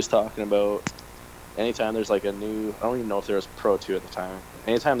he was talking about anytime there's like a new, I don't even know if there was Pro 2 at the time.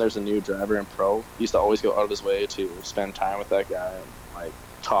 Anytime there's a new driver in Pro, he used to always go out of his way to spend time with that guy and like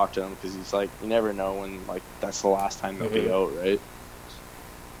talk to him, because he's like, you never know when like that's the last time they'll be out, right?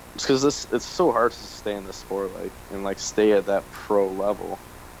 It's because it's so hard to stay in the sport, like, and like stay at that pro level.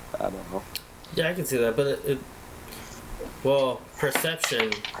 I don't know. Yeah, I can see that, but well,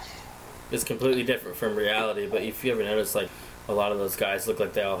 perception is completely different from reality. But if you ever notice, like, a lot of those guys look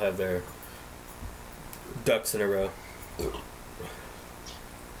like they all have their ducks in a row.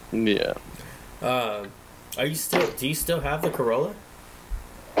 Yeah. Do you still have the Corolla?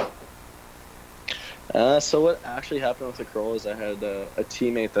 So what actually happened with the Corolla is I had a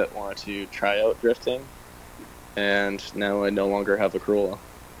teammate that wanted to try out drifting, and now I no longer have a Corolla.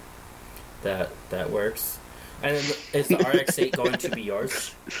 That works. And then is the RX-8 going to be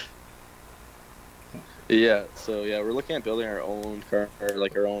yours? Yeah. So yeah, we're looking at building our own car, or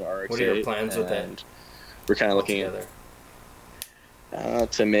like our own RX-8. What are your plans with that? We're kind of looking at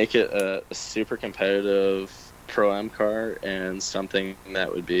to make it a super competitive Pro-Am car and something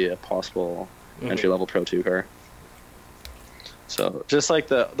that would be a possible entry-level Pro 2 car. So just like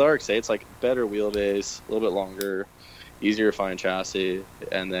the RX-8's like better wheelbase, a little bit longer, easier to find chassis,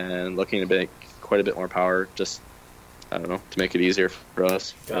 and then looking to make quite a bit more power, just, I don't know, to make it easier for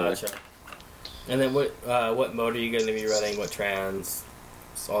us. Gotcha. And then what mode are you going to be running? What trans?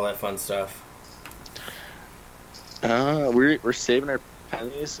 All that fun stuff. We're saving our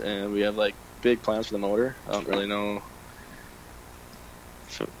pennies, and we have like big plans for the motor. I don't really know.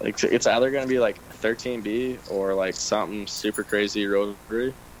 So, like, it's either going to be like 13B or like something super crazy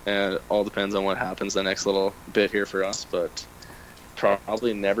rotary, and it all depends on what happens the next little bit here for us. But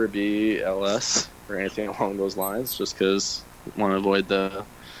probably never be LS or anything along those lines, just because we want to avoid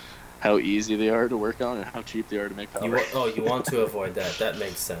how easy they are to work on and how cheap they are to make power. You want to avoid that? That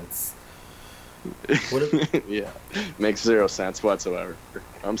makes sense. Yeah, makes zero sense whatsoever.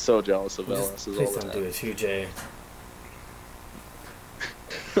 I'm so jealous of LS's. Please don't do a 2J.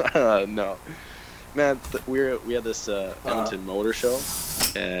 No, man. We had this Edmonton Motor Show,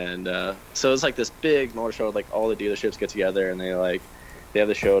 and so it's like this big motor show. Like all the dealerships get together, and they have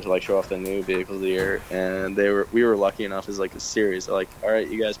the show to like show off the new vehicles of the year. And we were lucky enough as like a series. They're like, all right,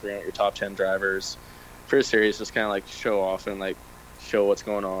 you guys bring out your top 10 drivers for a series, just kind of like show off and like show what's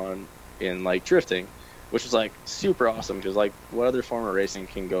going on in like drifting, which is like super awesome, because like what other form of racing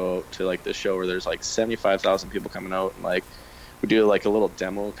can go to like this show where there's like 75,000 people coming out, and like we do like a little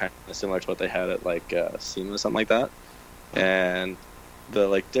demo kind of similar to what they had at like SEMA or something like that. And the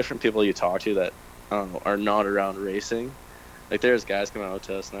like different people you talk to that are not around racing, like there's guys coming out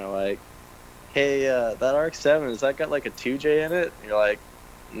to us and they're like, hey, that RX-7, has that got like a 2J in it? And you're like,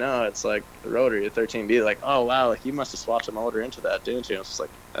 no, it's like the rotary, a 13B. Like, oh wow, like you must have swapped a motor into that, didn't you? And it's just like,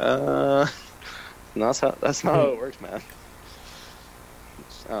 that's not how it works, man.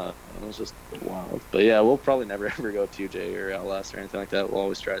 It was just wild. But yeah, we'll probably never ever go 2J or LS or anything like that. We'll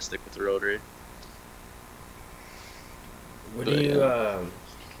always try to stick with the rotary. Did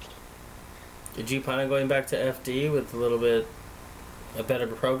you plan on going back to FD with a better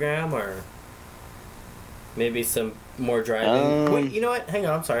program, or maybe some more driving? Wait, you know what? Hang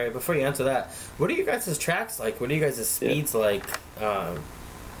on, I'm sorry. Before you answer that, what are you guys' tracks like? What are you guys' speeds like?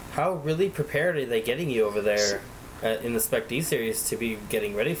 How really prepared are they getting you over there in the Spec D series to be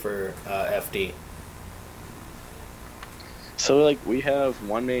getting ready for FD? So like we have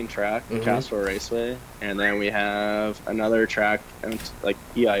one main track, Castle Raceway, and then we have another track, like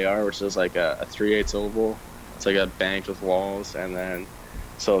EIR, which is like a 3/8 oval. It's like a banked with walls, and then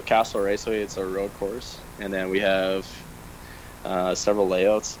so Castle Raceway, it's a road course, and then we have several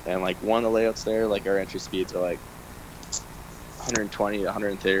layouts, and like one of the layouts there, like our entry speeds are like 120 to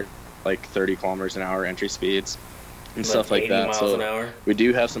 130, like 30 kilometers an hour entry speeds and stuff like that. Miles an hour? We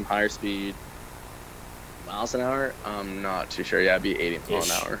do have some higher speed miles an hour. I'm not too sure. Yeah, it'd be 80 miles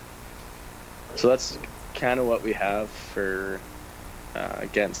an hour. So that's kind of what we have for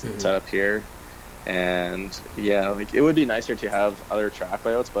getting set up here. And yeah, like it would be nicer to have other track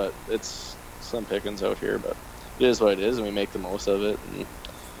layouts, but it's slim pickings out here. But it is what it is, and we make the most of it. And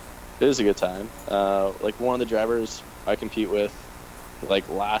it is a good time. Like one of the drivers I compete with, like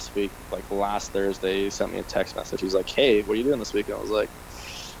last Thursday, he sent me a text message. He's like, "Hey, what are you doing this weekend?" I was like,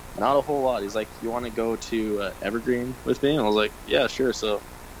 not a whole lot. He's like, you want to go to Evergreen with me? And I was like, yeah, sure. So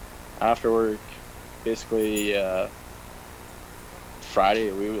after work, basically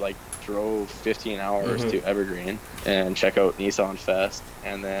Friday, we like drove 15 hours to Evergreen and check out Nissan Fest,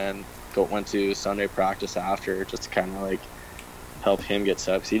 and then went to Sunday practice after, just to kind of like help him get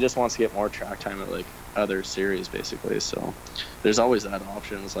set, because he just wants to get more track time at like other series basically. So there's always that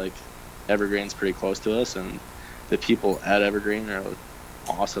option. It's like Evergreen's pretty close to us, and the people at Evergreen are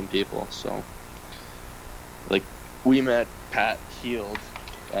awesome people. So like we met Patrick Heald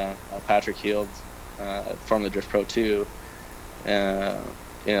from the Drift Pro 2 in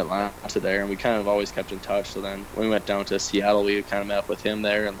Atlanta there, and we kind of always kept in touch. So then when we went down to Seattle, we kind of met up with him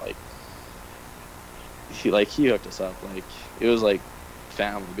there, and like he hooked us up. Like it was like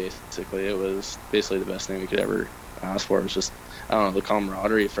family basically. It was basically the best thing we could ever ask for. It was just, I don't know, the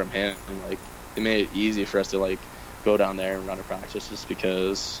camaraderie from him, and like it made it easy for us to like go down there and run a practice, just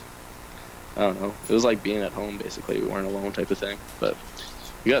because, I don't know, it was like being at home basically. We weren't alone type of thing. But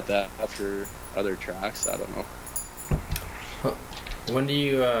we got that after other tracks. I don't know. When do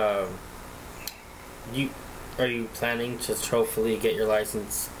you are you planning to hopefully get your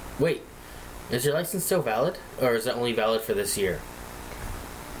license? Wait, is your license still valid, or is it only valid for this year?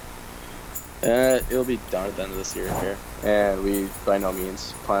 It'll be done at the end of this year here, and we by no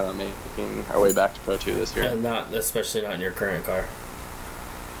means plan on making our way back to Pro 2 this year. Especially not in your current car.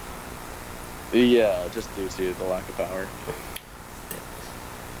 Yeah, just due to the lack of power.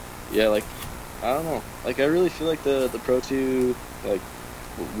 Yeah, like, I don't know. Like, I really feel like the Pro 2, like,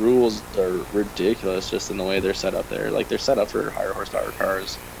 rules are ridiculous just in the way they're set up there. Like, they're set up for higher horsepower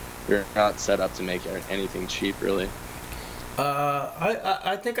cars. They're not set up to make anything cheap, really.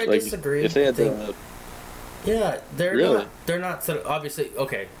 I think I like, disagree. If they had they're not set up, obviously.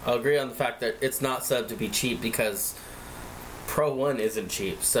 Okay, I'll agree on the fact that it's not set up to be cheap, because Pro 1 isn't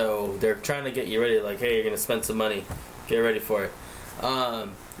cheap. So they're trying to get you ready, like, hey, you're going to spend some money. Get ready for it.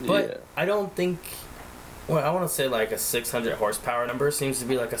 But I don't think, well, I want to say like a 600 horsepower number seems to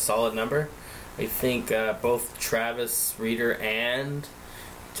be like a solid number. I think both Travis Reeder and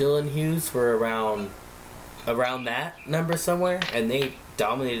Dylan Hughes were around that number somewhere, and they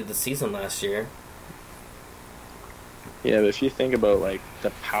dominated the season last year. Yeah, but if you think about like the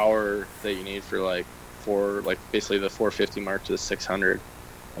power that you need for basically the 450 mark to the 600,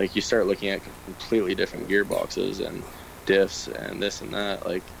 like you start looking at completely different gearboxes and diffs and this and that.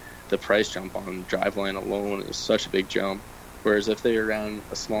 Like the price jump on driveline alone is such a big jump. Whereas if they ran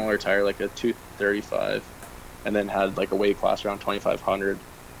a smaller tire, like a 235, and then had like a weight class around 2500,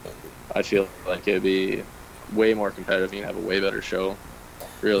 I feel like it'd be way more competitive. You'd have a way better show.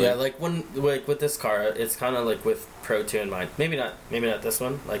 Really. Yeah, like with this car, it's kind of like with Pro 2 in mind. Maybe not this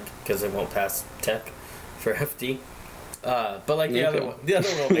one, like, because it won't pass tech for FD. But like the other one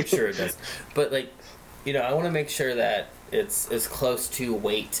will make sure it does. But like, you know, I want to make sure that it's as close to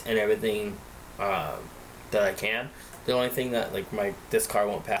weight and everything that I can. The only thing that like this car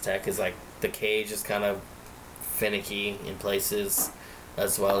won't pass tech is like the cage is kind of finicky in places,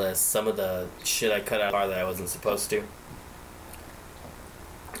 as well as some of the shit I cut out of the car that I wasn't supposed to.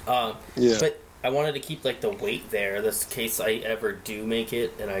 But I wanted to keep like the weight there, this case I ever do make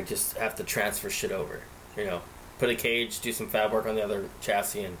it, and I just have to transfer shit over. You know, put a cage, do some fab work on the other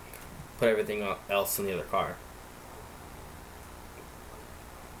chassis, and put everything else in the other car.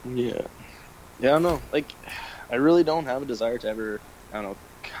 Yeah, I don't know. Like, I really don't have a desire to ever, I don't know,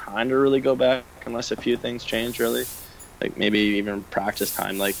 kind of really go back unless a few things change, really. Like, maybe even practice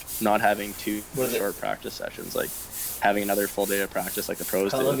time, like, not having two short practice sessions, like, having another full day of practice like the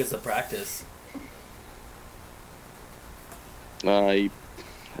pros do. How long is the practice?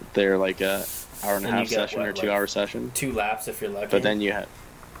 They're like a hour and a half session or 2 hour session. 2 laps if you're lucky. But then you have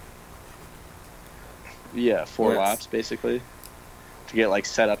 4 laps basically to get like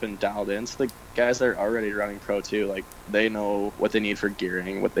set up and dialed in. So the guys that are already running Pro 2, like they know what they need for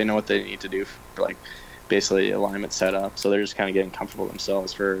gearing, what they need to do for like basically alignment setup. So they're just kind of getting comfortable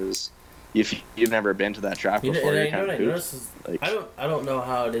themselves. If you've never been to that track before, I don't know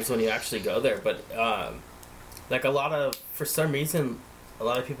how it is when you actually go there, but like for some reason, a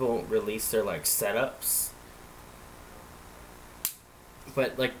lot of people won't release their like setups.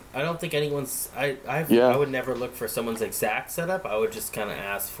 But like, I don't think anyone's. I would never look for someone's exact setup. I would just kind of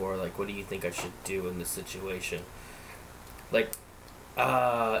ask for like, what do you think I should do in this situation? Like,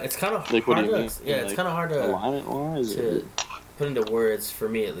 it's kind of like, hard. It's kind of hard to alignment wise to put into words for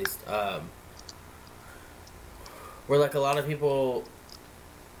me at least. Where like a lot of people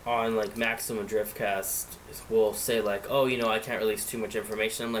on like Maximum Driftcast will say like, oh, you know, I can't release too much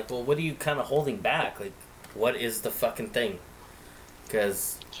information. I'm like, well, what are you kind of holding back? Like, what is the fucking thing?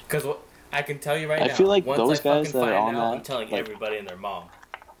 Because I can tell you right now. I feel like once those I guys fucking that are find on out, that, I'm telling like- everybody and their mom.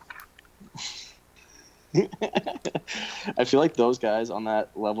 I feel like those guys on that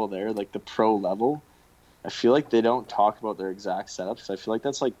level there, like the pro level, I feel like they don't talk about their exact setup because I feel like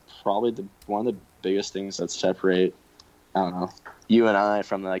that's like probably one of the biggest things that separate, I don't know, you and I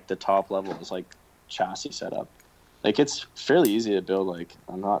from like the top level is like chassis setup. Like it's fairly easy to build, like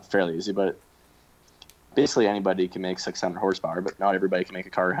not fairly easy, but basically anybody can make 600 horsepower, but not everybody can make a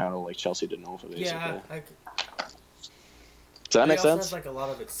car handle like Chelsea DeNova, basically. Yeah, Does that make also sense? has like a lot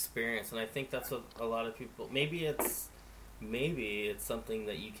of experience, and I think that's what a lot of people. Maybe it's something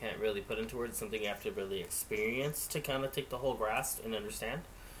that you can't really put into words. Something you have to really experience to kind of take the whole grasp and understand.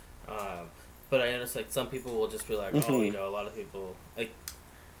 But I notice like some people will just be like, oh, you know, a lot of people like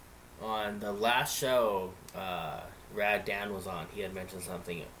on the last show, Rad Dan was on. He had mentioned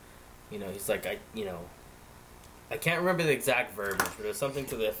something. You know, he's like, I can't remember the exact verbiage, but it was something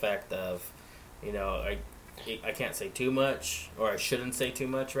to the effect of, you know, I can't say too much, or I shouldn't say too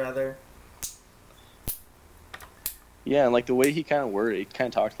much, rather. Yeah, and like the way he kind of worded, he kind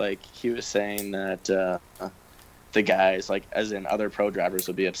of talked like he was saying that the guys, like as in other pro drivers,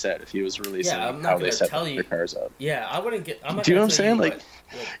 would be upset if he was releasing I'm not how gonna they set tell their you- cars up. Yeah, I wouldn't get. I'm not Do you know gonna what I'm tell you saying? Like,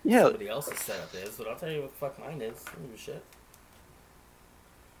 what yeah. somebody else's setup is, but I'll tell you what the fuck mine is. I don't give a shit.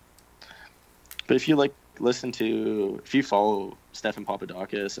 But if you like if you follow Stefan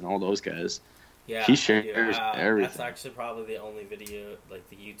Papadakis and all those guys, Yeah, he I shares do. everything. That's actually probably the only video, like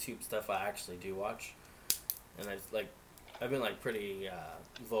the YouTube stuff, I actually do watch. And I've been like pretty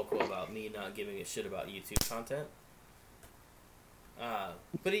vocal about me not giving a shit about YouTube content.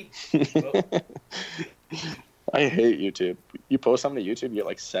 But he. I hate YouTube. You post something to YouTube, you get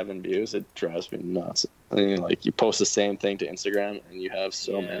like 7 views. It drives me nuts. I mean, like you post the same thing to Instagram, and you have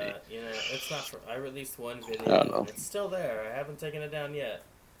so many. You know, it's not. I released one I video. don't know. And it's still there. I haven't taken it down yet.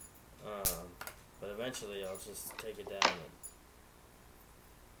 But eventually, I'll just take it down.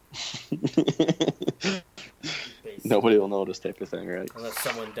 And basically, Nobody will notice, type of thing, right? unless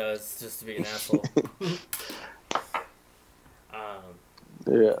someone does, just to be an asshole.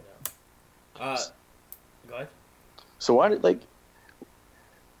 Yeah. Go ahead. So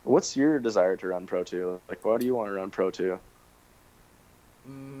what's your desire to run Pro 2? Like, why do you want to run Pro 2?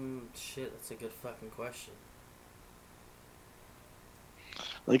 Shit, that's a good fucking question.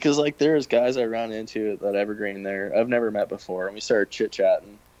 Like, cause like there's guys I run into at that Evergreen there I've never met before, and we started chit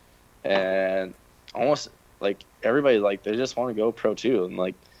chatting, and almost like everybody like they just want to go Pro 2, and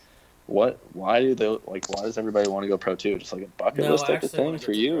like, why does everybody want to go Pro 2? Just like a bucket list type of thing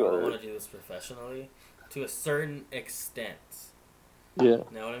for you, I or want to do this professionally, to a certain extent. yeah,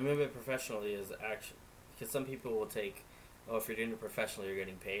 Now, what I mean by professionally is actually because some people will take, oh, if you're doing it professionally, you're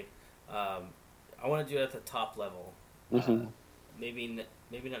getting paid. I want to do it at the top level. Maybe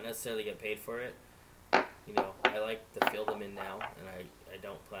not necessarily get paid for it. You know, I like the field I'm in now, and I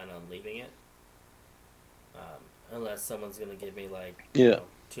don't plan on leaving it. Unless someone's gonna give me like Yeah.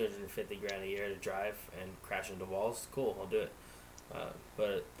 $250,000 a year to drive and crash into walls. Cool, I'll do it.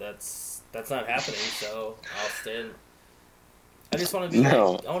 But that's not happening. So I'll stay in. I just want to be.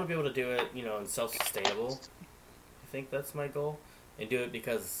 No. I want to be able to do it, you know, and self-sustainable. I think that's my goal, and do it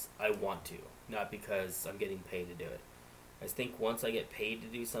because I want to, not because I'm getting paid to do it. I think once I get paid to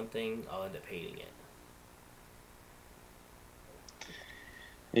do something, I'll end up hating it.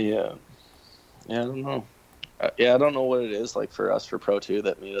 yeah, I don't know. I don't know what it is like for us for Pro 2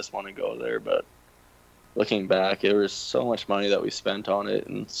 that made us want to go there, but looking back, there was so much money that we spent on it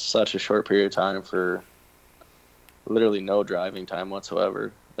in such a short period of time for literally no driving time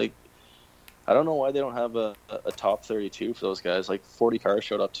whatsoever. Like, I don't know why they don't have a top 32 for those guys. Like, 40 cars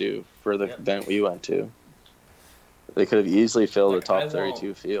showed up too for the event we went to. They could have easily filled Like, the top I 32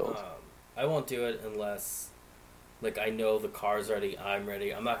 won't, field. I won't do it unless, like, I know the car's ready, I'm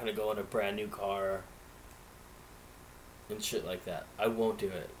ready. I'm not going to go in a brand new car and shit like that. I won't do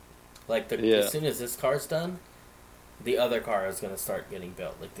it. Like, as soon as this car's done, the other car is going to start getting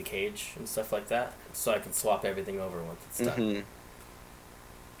built, like the cage and stuff like that, so I can swap everything over once it's done.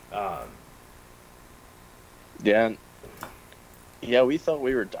 Yeah, we thought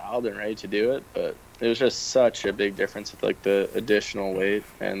we were dialed and ready to do it, but it was just such a big difference with like the additional weight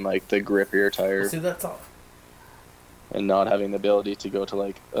and like the grippier tire, See, that's all. and not having the ability to go to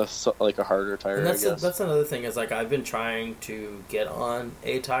like a harder tire. And I guess. that's another thing is like I've been trying to get on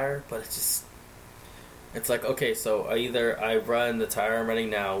a tire, but it's like, okay, so I run the tire I'm running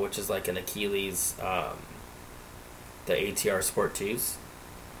now, which is like an Achilles, the ATR Sport 2s,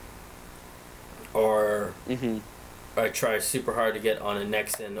 or I try super hard to get on a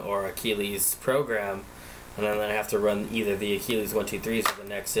Nexen or Achilles program, and then I have to run either the Achilles 123s or the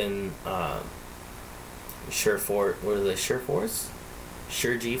Nexen Sure Force. What are they? Sure Force,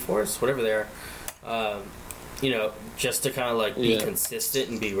 Sure G Force, whatever they are. Just to kind of like be consistent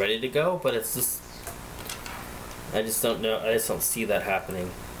and be ready to go. But it's just, I just don't know. I just don't see that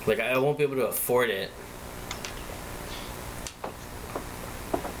happening. Like, I won't be able to afford it.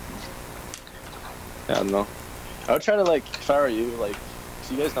 Yeah, I don't know. I would try to, like, if I were you, like,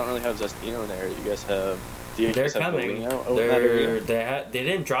 so you guys don't really have Zestino there. You guys have. Do you They're guys have coming. They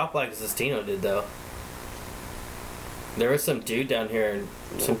didn't drop like Zestino did though. There was some dude down here,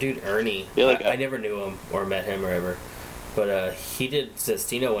 some dude Ernie. Yeah, like I never knew him or met him or ever, but he did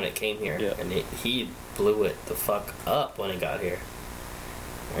Zestino when it came here, and he blew it the fuck up when it got here.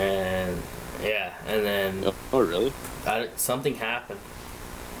 And and then oh really? Something happened.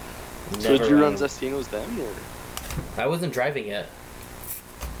 So did you run Zestinos then, or? I wasn't driving yet.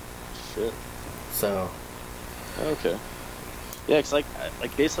 Shit. So. Okay. Yeah, cause like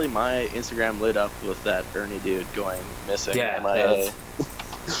basically my Instagram lit up with that Ernie dude going missing. Yeah.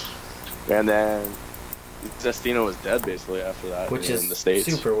 And then Zestino was dead basically after that. Which is in the States.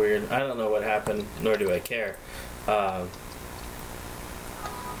 Super weird. I don't know what happened, nor do I care. I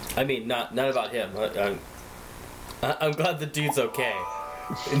mean, not about him. I'm glad the dude's okay.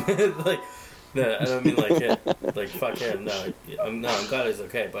 Like, no, I don't mean like him. Like, fuck him. No, I'm glad he's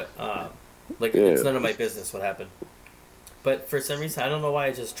okay. But it's none of my business what happened. But for some reason, I don't know why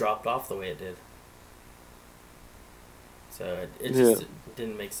it just dropped off the way it did. So it just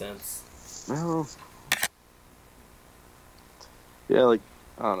didn't make sense. Well, yeah, like,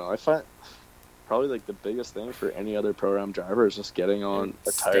 I don't know. I find probably like the biggest thing for any other program driver is just getting on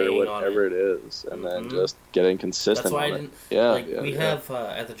a tire, whatever it is, and then just getting consistent. That's why on I didn't. Yeah, we have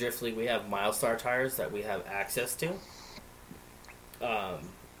at the Drift League, we have Milestar tires that we have access to.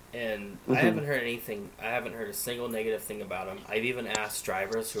 And I haven't heard anything. I haven't heard a single negative thing about them. I've even asked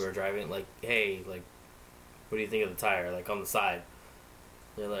drivers who are driving, like, "Hey, like, what do you think of the tire?" Like on the side,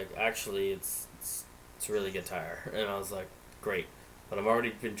 they're like, "Actually, it's a really good tire." And I was like, "Great," but I've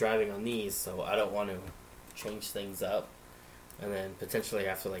already been driving on these, so I don't want to change things up, and then potentially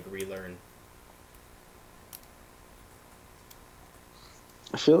have to like relearn.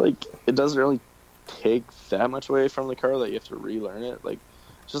 I feel like it doesn't really take that much away from the car that you have to relearn it. Like,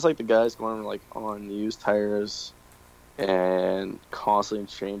 it's just like the guys going like on used tires and constantly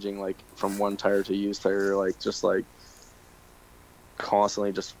changing like from one tire to used tire, like just like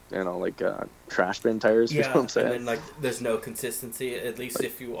constantly just like trash bin tires. You know what I'm saying? And then like there's no consistency. At least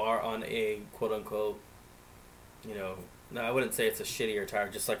if you are on a quote unquote, no, I wouldn't say it's a shittier tire,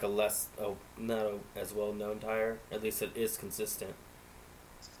 just like not as well known tire. At least it is consistent.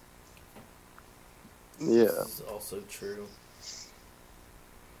 Yeah. This is also true.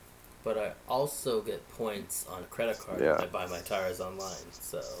 But I also get points on a credit card when I buy my tires online,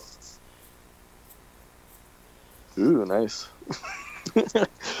 so. Ooh, nice.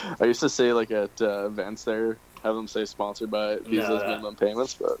 I used to say, like, at events there, have them say sponsored by Visa's minimum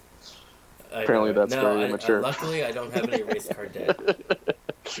payments, but apparently that's very immature. Luckily, I don't have any race car debt.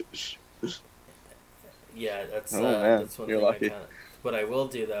 Yeah, that's one You're thing lucky. What I will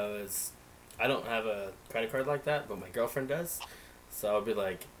do, though, is I don't have a credit card like that, but my girlfriend does. So I'll be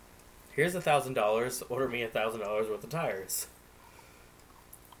like, here's $1,000, order me $1,000 worth of tires.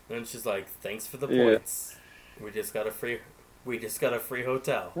 And she's like, thanks for the points. We just got a free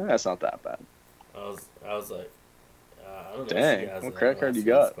hotel. That's not that bad. I was like, I don't know. Dang, what credit card you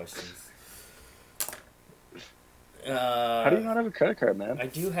got? How do you not have a credit card, man? I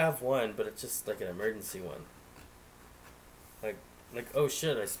do have one, but it's just like an emergency one. Like, oh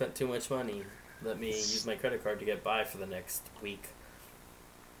shit, I spent too much money. Let me use my credit card to get by for the next week.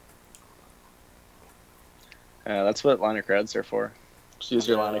 Yeah, that's what line of credits are for. Just use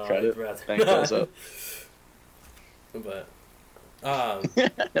your line of credit. Bank goes up. But,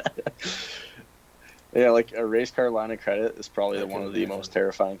 yeah, like a race car line of credit is probably one of the most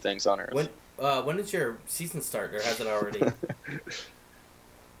terrifying things on earth. When did your season start, or has it already?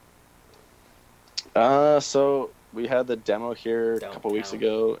 So we had the demo here a couple weeks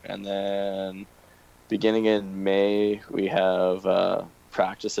ago, and then beginning in May we have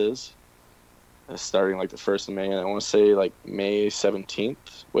practices. Starting like the 1st of May, and I want to say like May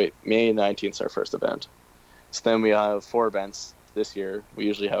 17th. Wait, May 19th is our first event. So then we have 4 events this year. We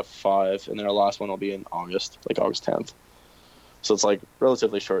usually have 5, and then our last one will be in August, like August 10th. So it's like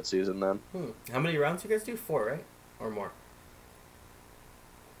relatively short season then. How many rounds do you guys do? 4, right? Or more?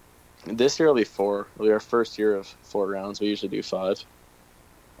 This year will be 4. It'll be our first year of 4 rounds. We usually do 5.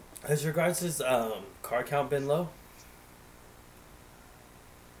 Has your guys' car count been low?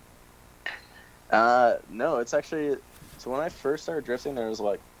 No, it's actually. So when I first started drifting, there was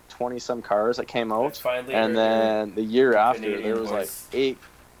like 20 some cars that came I out, finally and heard then the year after Canadian there was like voice. eight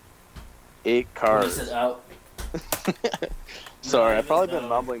When he said cars. out. Sorry, I've probably been No.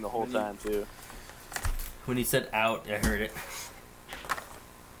 mumbling the whole time too. When he said out, I heard it.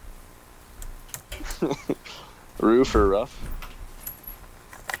 Roof or rough.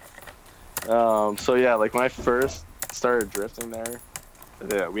 So yeah, like when I first started drifting there,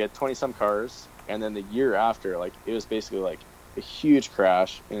 we had 20 some cars, and then the year after, like it was basically like a huge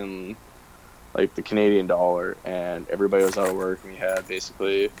crash in like the Canadian dollar, and everybody was out of work, and we had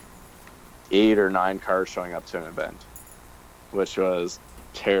basically 8 or 9 cars showing up to an event, which was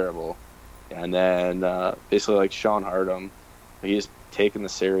terrible. And then basically like Sean Hardum, he's taken the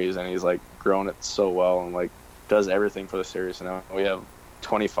series and he's like grown it so well and like does everything for the series. And now we have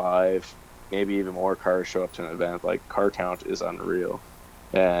 25, maybe even more cars show up to an event. Like car count is unreal,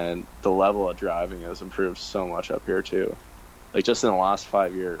 and the level of driving has improved so much up here too. Like just in the last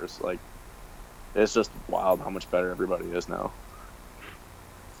 5 years, like it's just wild how much better everybody is now.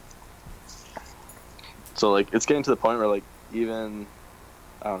 So like it's getting to the point where like even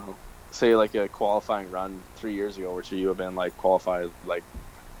I don't know, say like a qualifying run 3 years ago, which you have been like qualified like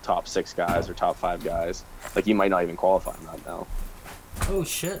top 6 guys or top 5 guys, like you might not even qualify in that now. Oh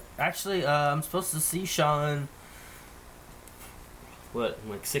shit! Actually, I'm supposed to see Sean. What, in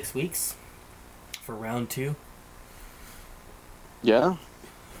like 6 weeks? For round 2? Yeah.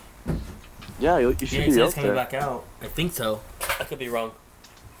 Yeah, you should Yeah, be he's out coming there. back out. I think so. I could be wrong.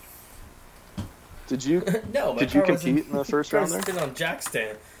 Did you No, my did you car wasn't- compete in the first round there? It's been on jack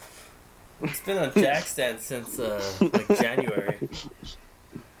stand. It's been on jack stand since like January.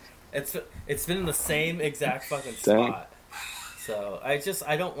 It's been in the same exact fucking spot. So I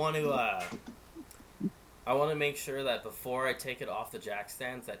don't want to. I want to make sure that before I take it off the jack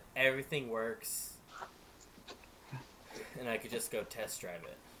stands, that everything works, and I could just go test drive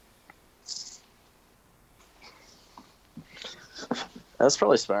it. That's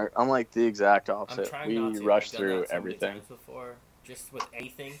probably smart. I'm like the exact I'm opposite. trying We not to. rush I've done through that so many everything. times before, just with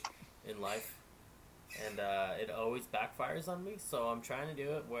anything in life, and it always backfires on me. So I'm trying to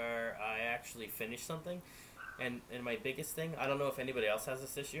do it where I actually finish something. And my biggest thing, I don't know if anybody else has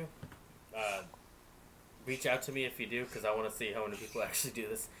this issue. Reach out to me if you do, because I want to see how many people actually do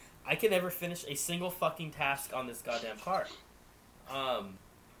this. I can never finish a single fucking task on this goddamn car.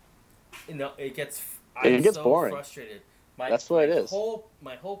 It gets. I'm gets so boring. frustrated. That's what it is.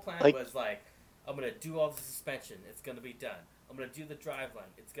 My whole plan Like- was like, I'm gonna do all the suspension. It's gonna be done. I'm gonna do the driveline.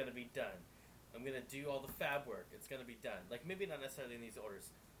 It's gonna be done. I'm gonna do all the fab work. It's gonna be done. Like maybe not necessarily in these orders.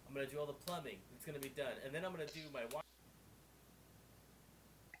 I'm gonna do all the plumbing. It's gonna be done, and then I'm gonna do my water.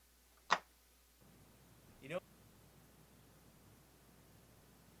 You know,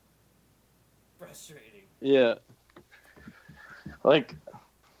 frustrating. Yeah. Like,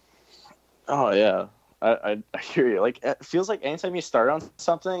 oh yeah, I hear you. Like, it feels like anytime you start on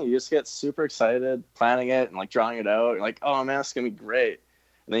something, you just get super excited, planning it and like drawing it out. You're like, oh man, it's gonna be great.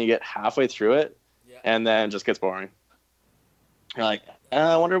 And then you get halfway through it, Yeah. and then it just gets boring. You're like,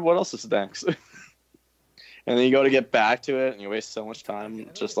 I wonder what else is next. And then you go to get back to it, and you waste so much time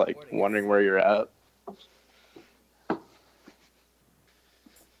just like wondering where you're at.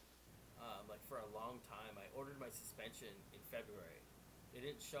 Like for a long time, I ordered my suspension in February. It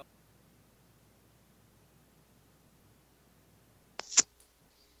didn't show.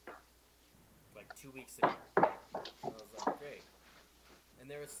 Like 2 weeks ago. And I was like, great. And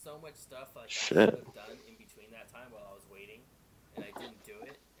there was so much stuff like I should Shit. have done in between that time while I was waiting, and I didn't do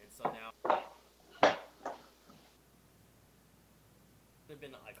it. And so now I've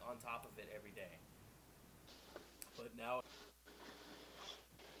been like on top of it every day. But now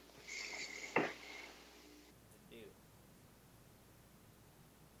to do.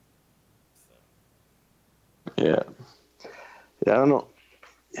 So Yeah. Yeah, I don't know.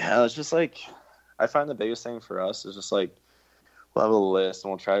 Yeah, it's just like, I find the biggest thing for us is just like, we'll have a list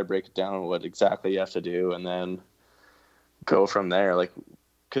and we'll try to break it down what exactly you have to do and then go from there. Like,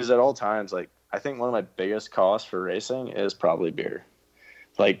 because at all times, like, I think one of my biggest costs for racing is probably beer.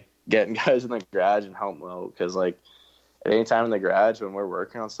 Like, getting guys in the garage and help them out. Because, like, at any time in the garage when we're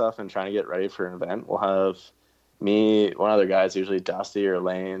working on stuff and trying to get ready for an event, we'll have me, one other guy's usually Dusty or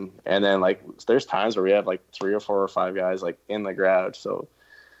Lane. And then, like, there's times where we have, like, 3 or 4 or 5 guys, like, in the garage. So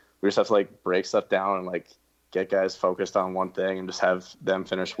we just have to, like, break stuff down and, like, get guys focused on one thing and just have them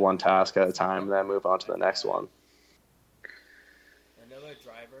finish one task at a time and then move on to the next one. another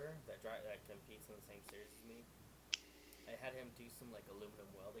driver that competes in the same series as me, I had him do some like aluminum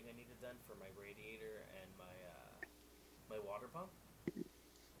welding I needed done for my radiator and my water pump.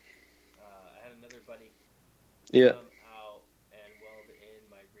 I had another buddy Yeah. come out and weld in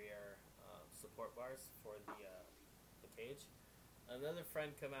my rear support bars for the cage. Another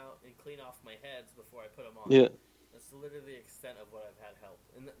friend come out and clean off my heads before I put them on. Yeah. That's literally the extent of what I've had help.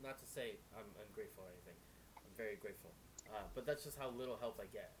 And not to say I'm ungrateful or anything. I'm very grateful. But that's just how little help I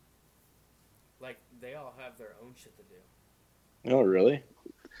get. Like, they all have their own shit to do. Oh, really?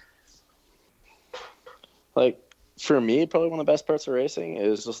 Like, for me, probably one of the best parts of racing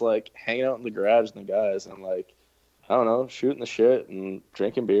is just, like, hanging out in the garage and the guys and, like, I don't know, shooting the shit and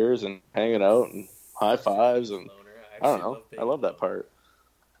drinking beers and hanging out and high fives and I don't know. I love that part.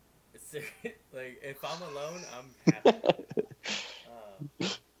 It's like, if I'm alone, I'm happy.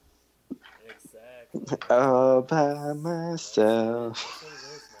 Exactly. All by myself.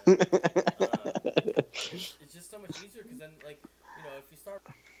 It's just so much easier because then, like, you know, if you start,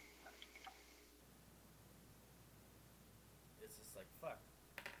 it's just like, fuck.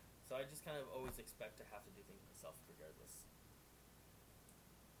 So I just kind of always expect to have to do things myself regardless.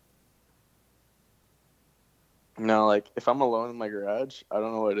 No, like, if I'm alone in my garage, I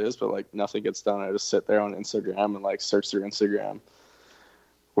don't know what it is, but, like, nothing gets done. I just sit there on Instagram and, like, search through Instagram.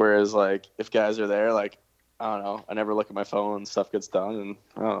 Whereas, like, if guys are there, like, I don't know, I never look at my phone and stuff gets done, and,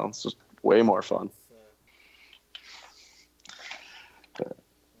 I don't know, it's just way more fun. Let's see.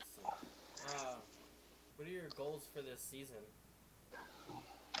 What are your goals for this season?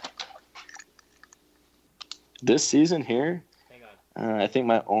 This season here, Hang on. I think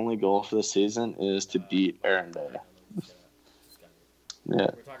my only goal for the season is to beat Aaron Day. Yeah.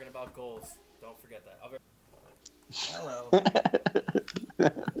 We're talking about goals. Don't forget that. Hello.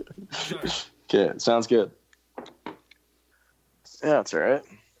 Okay, sounds good. Yeah, that's all right.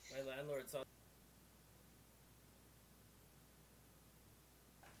 My landlord saw. I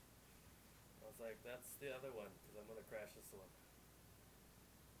was like, that's the other one because I'm gonna crash this one.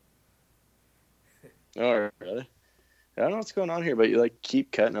 Oh, really? I don't know what's going on here, but you like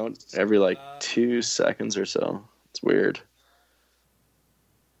keep cutting out every like 2 seconds or so. It's weird.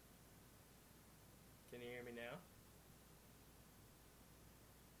 Can you hear me now?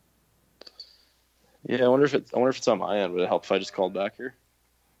 Yeah, I wonder if it's on my end. Would it help if I just called back here?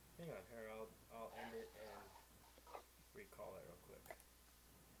 Hang on, here. I'll end it and recall it real quick.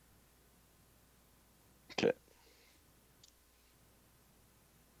 Okay.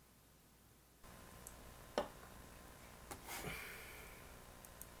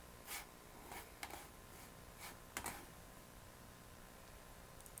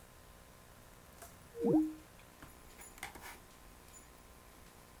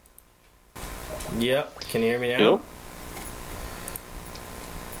 Yep. Can you hear me now? Yep.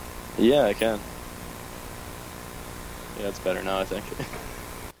 Yeah, I can. Yeah, it's better now, I think.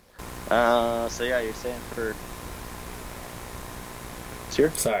 So yeah, you're saying for this year?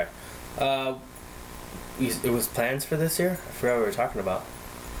 Sorry. It was plans for this year? I forgot what we were talking about.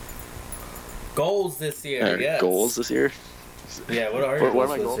 Goals this year, yes. Goals this year? Yeah, what are your what goals are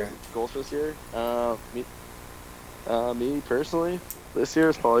my this goals, year? goals for this year? Me personally, this year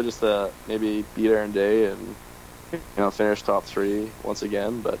is probably just maybe beat Aaron Day and finish top 3 once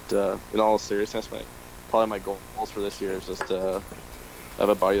again. But in all seriousness, probably my goals for this year is just have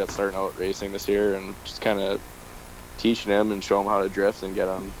a buddy that's starting out racing this year and just kind of teaching him and show him how to drift and get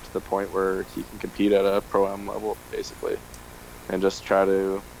him to the point where he can compete at a Pro-Am level, basically, and just try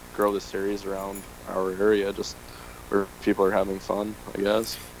to grow the series around our area, just where people are having fun, I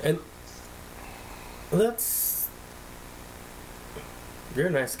guess. And you're a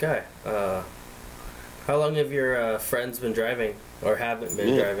nice guy. How long have your friends been driving, or haven't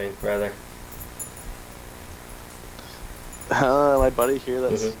been driving, rather? My buddy here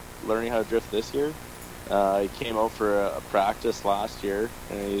that's learning how to drift this year, he came out for a practice last year,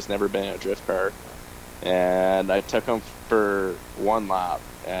 and he's never been in a drift car. And I took him for one lap,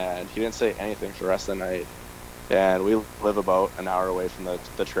 and he didn't say anything for the rest of the night. And we live about an hour away from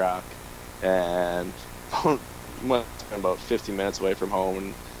the track, and went about 15 minutes away from home.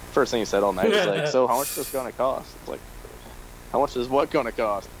 And first thing he said all night was like, "So how much is this going to cost?" It's like, "How much is what going to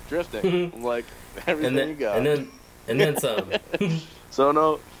cost?" Drifting. I'm like, everything you got. And then some. So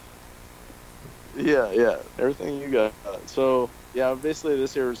no. Yeah, everything you got. So yeah, basically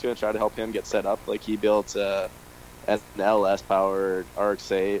this year we're just gonna try to help him get set up. Like he built an LS powered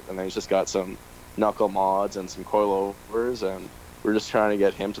RX-8, and then he's just got some knuckle mods and some coilovers, and we're just trying to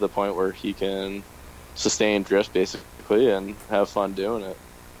get him to the point where he can sustain drift basically and have fun doing it,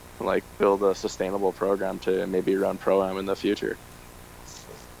 and like build a sustainable program to maybe run Pro-Am in the future.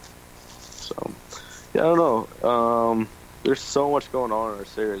 So yeah, I don't know. There's so much going on in our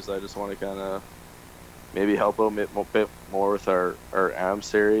series. I just want to kind of maybe help a bit more with our AM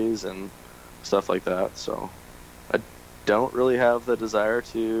series and stuff like that. So I don't really have the desire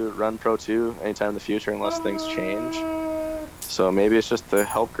to run Pro 2 anytime in the future unless things change. So maybe it's just to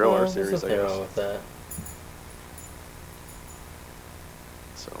help grow our series, I guess. Wrong with that.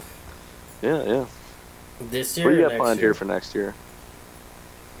 So, yeah. This year What do you or got next planned year? here for next year?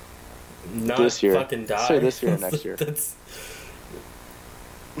 Not This year. fucking die. Say this year or next year. That's,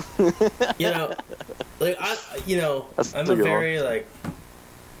 you know, like I'm a very like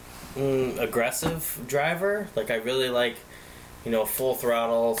aggressive driver. Like I really like, full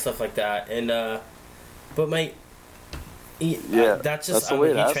throttle stuff like that. And but that's just I'm a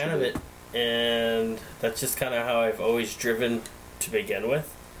huge fan of it, and that's just kind of how I've always driven to begin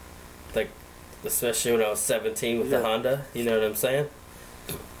with. Like, especially when I was 17 with the Honda. You know what I'm saying?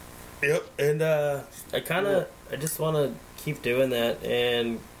 Yep. And I just want to keep doing that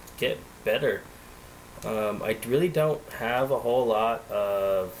and get better. I really don't have a whole lot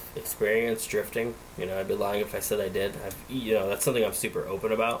of experience drifting. I'd be lying if I said I did. That's something I'm super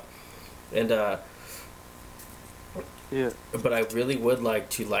open about. And but I really would like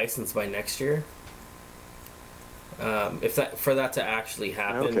to license by next year. For that to actually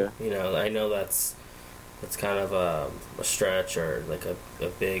happen, I know that's kind of a stretch or like a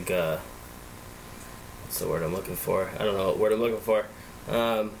big what's the word I'm looking for? I don't know what word I'm looking for.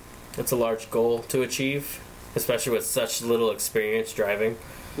 It's a large goal to achieve, especially with such little experience driving.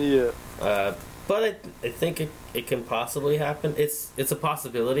 Yeah. But I think it can possibly happen. It's a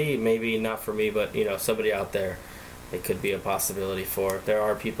possibility. Maybe not for me, but somebody out there, it could be a possibility for. There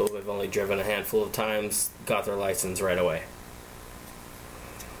are people who have only driven a handful of times, got their license right away.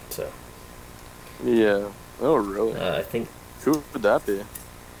 So. Yeah. Oh, really? I think. Who would that be?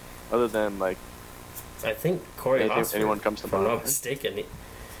 Other than like. I think Corey Hosford, anyone comes to mind. If I'm not mistaken.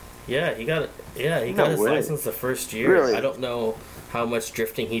 He got his license the first year. Really? I don't know how much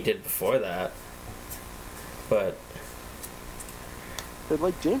drifting he did before that, but.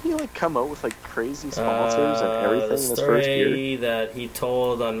 But didn't he come out with crazy sponsors and everything in his first year? The story that he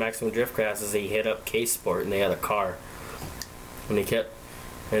told on Maximum Driftcast is he hit up K-Sport and they had a car, and he kind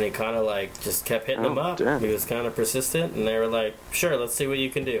of just kept hitting him up. Damn. He was kind of persistent, and they were like, "Sure, let's see what you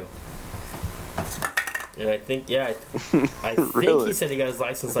can do." And I think, I think he said he got his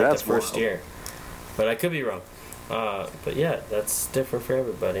license the first year, but I could be wrong. But yeah, that's different for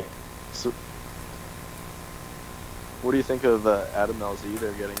everybody. So, what do you think of Adam LZ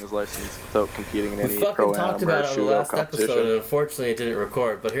there getting his license without competing in any pro-am or shootout competition? We fucking talked about it on the last episode, and unfortunately it didn't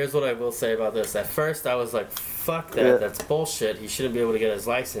record. But here's what I will say about this. At first I was like, fuck that, that's bullshit. He shouldn't be able to get his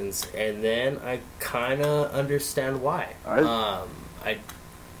license. And then I kind of understand why.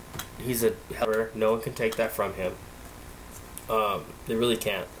 He's a helper. No one can take that from him. They really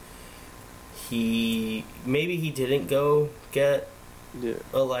can't. Maybe he didn't go get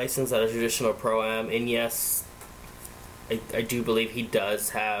a license at a traditional pro-am, and yes, I do believe he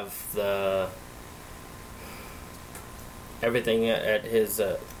does have everything at his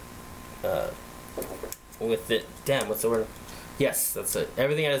with it. Damn, what's the word? Yes, that's it.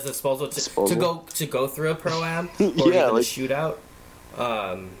 Everything at his disposal to go through a pro-am or even a shootout.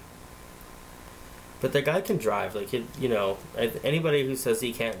 But the guy can drive. Anybody who says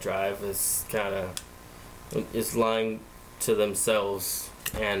he can't drive is lying to themselves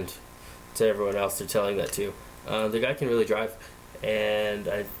and to everyone else they're telling that to. The guy can really drive, and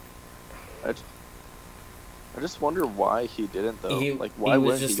I just wonder why he didn't though. Why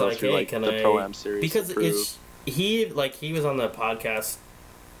wouldn't he go through the Pro-Am series? Because he was on the podcast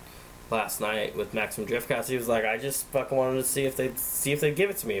last night with Maximum Driftcast. He was like, I just fucking wanted to see if they'd give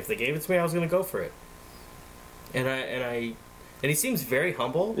it to me. If they gave it to me, I was gonna go for it. And he seems very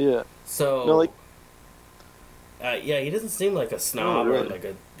humble. Yeah. So. He doesn't seem like a snob or like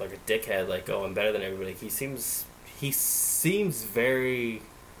a dickhead. I'm better than everybody. He seems very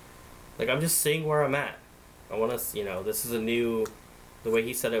I'm just seeing where I'm at. I want to, this is the way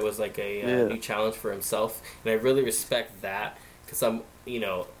he said it was like a new challenge for himself, and I really respect that because I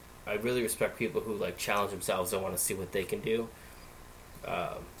really respect people who challenge themselves and want to see what they can do.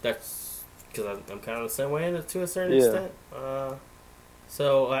 That's because I'm kind of the same way to a certain extent.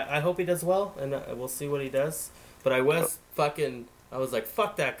 So I hope he does well, and we'll see what he does. But I was like,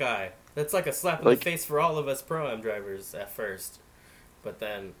 fuck that guy. That's like a slap in the face for all of us Pro-Am drivers at first. But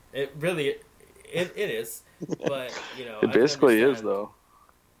then, it really, it is. But, it basically is, though.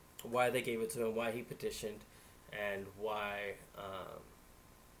 Why they gave it to him, why he petitioned, and why,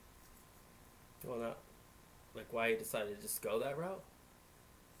 why he decided to just go that route.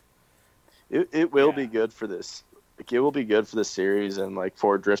 It will be good for this. It will be good for the series and,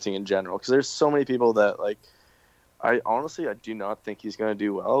 for drifting in general. Because there's so many people that, I do not think he's going to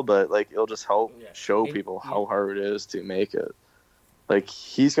do well, but like it'll just help show people how hard it is to make it. Like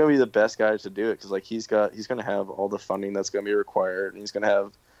he's going to be the best guy to do it because like he's going to have all the funding that's going to be required, and he's going to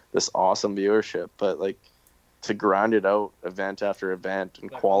have this awesome viewership. But like to grind it out event after event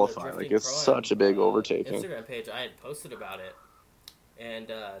and qualify, like it's such a big overtaking. Instagram page, I had posted about it, and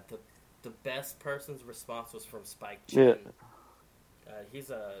the best person's response was from Spike Chen. Yeah.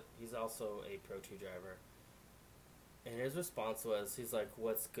 He's also a Pro 2 driver. And his response was, he's like,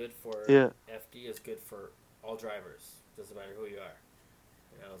 what's good for FD is good for all drivers. Doesn't matter who you are.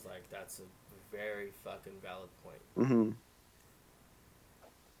 And I was like, that's a very fucking valid point. Mm-hmm.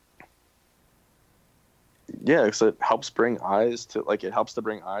 Yeah, because it helps bring eyes to, like, it helps to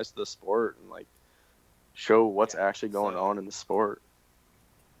bring eyes to the sport and, like, show what's actually going on in the sport.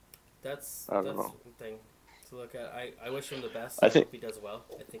 That's one thing to look at. I wish him the best. I hope he does well.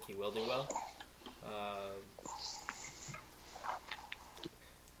 I think he will do well.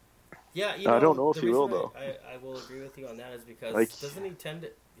 Yeah, I don't know if he will though. I will agree with you on that is because doesn't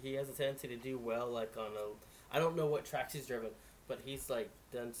he has a tendency to do well like on I don't know what tracks he's driven, but he's like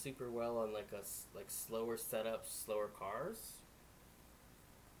done super well on like slower setups, slower cars.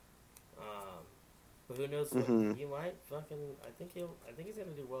 But who knows what he might fucking I think he's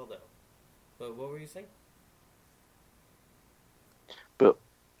gonna do well though. But what were you saying? But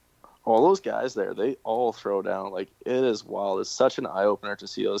all those guys there, they all throw down. Like, it is wild. It's such an eye-opener to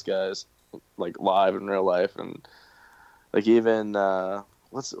see those guys, like, live in real life. And, like, even,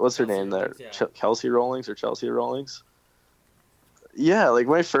 what's her name there? Kelsey Rawlings or Chelsea Rawlings? Yeah, like,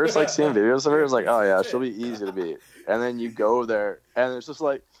 when I first, like, seeing videos of her, I was like, oh, yeah, she'll be easy to beat. And then you go there, and it's just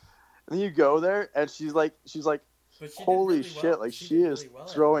like, and then you go there, and she's like, holy really shit, like, she is really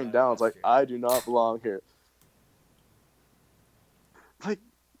throwing down. It's like, I do not belong here. Like,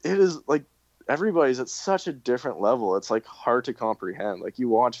 it is, like, everybody's at such a different level. It's, like, hard to comprehend. Like, you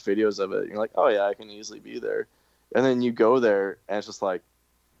watch videos of it, and you're like, oh, yeah, I can easily be there. And then you go there, and it's just like,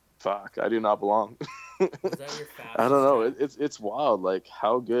 fuck, I do not belong. Is that your fastest I don't know. It's wild, like,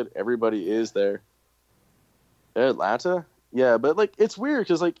 how good everybody is there. In Atlanta? Yeah, but, like, it's weird,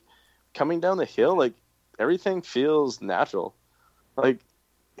 because, like, coming down the hill, like, everything feels natural. Like,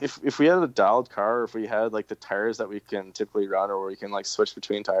 if we had a dialed car, or if we had like the tires that we can typically run, or where we can like switch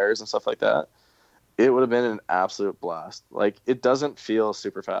between tires and stuff like that, it would have been an absolute blast. Like, it doesn't feel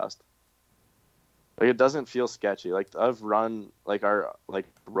super fast. Like, it doesn't feel sketchy. Like, I've run like our like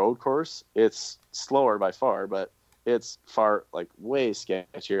road course. It's slower by far, but it's far like way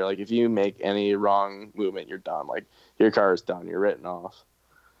sketchier. Like, if you make any wrong movement, you're done. Like, your car is done. You're written off.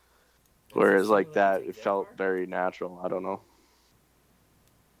 Whereas like that, it felt very natural. I don't know.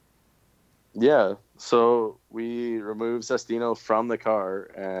 Yeah, so we removed Zestino from the car,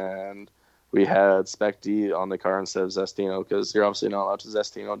 and we had Spec D on the car instead of Zestino, because you're obviously not allowed to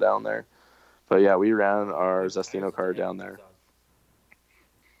Zestino down there. But yeah, we ran our Zestino car down there.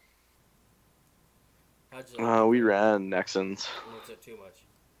 We ran Nexons. Was it too much?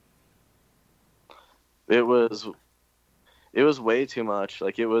 It was way too much.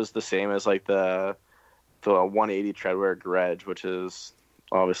 Like, it was the same as like the 180 treadwear Gretsch, which is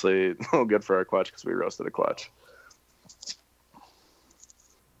obviously good for our clutch because we roasted a clutch.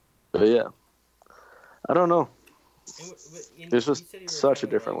 But yeah, I don't know. It's just such a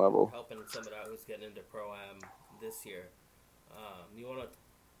different level. Helping somebody out who's getting into Pro-Am this year. You want to?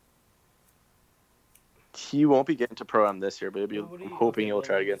 He won't be getting to Pro-Am this year, but I'm hoping he'll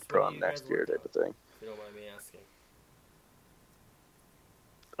try to get to Pro-Am next year, type of thing. If you don't mind me asking.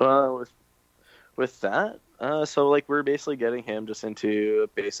 With that, so like we're basically getting him just into a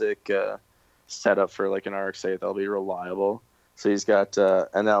basic setup for like an RX-8 that'll be reliable. So he's got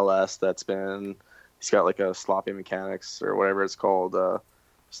an LS he's got like a sloppy mechanics or whatever it's called,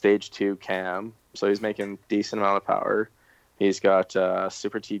 stage 2 cam. So he's making decent amount of power. He's got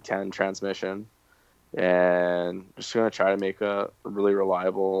Super T10 transmission, and just gonna try to make a really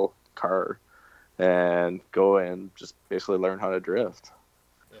reliable car and go and just basically learn how to drift.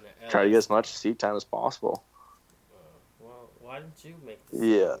 Try to get as much seat time as possible. Well, why didn't you make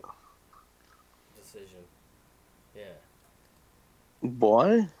this decision? Yeah.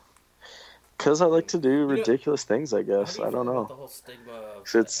 Why? Because I like to do ridiculous things, I guess. I don't know. The whole stigma of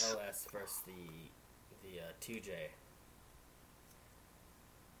the LS versus the 2J.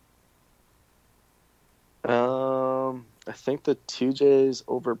 I think the 2J is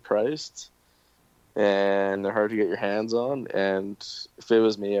overpriced, and they're hard to get your hands on. And if it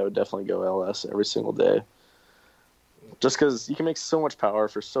was me, I would definitely go LS every single day. Just because you can make so much power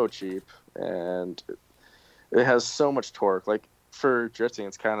for so cheap, and it has so much torque. Like, for drifting,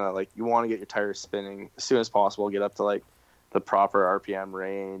 it's kind of like you want to get your tires spinning as soon as possible, get up to like the proper RPM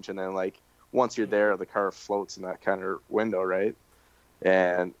range, and then like once you're there, the car floats in that kind of window, right?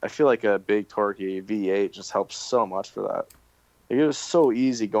 And I feel like a big torquey V8 just helps so much for that. Like, it was so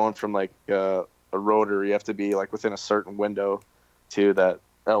easy going from like a rotor, you have to be like within a certain window, to that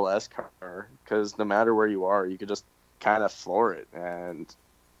LS car, because no matter where you are, you could just kind of floor it, and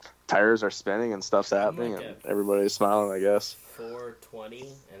tires are spinning and stuff's happening, and everybody's smiling, I guess.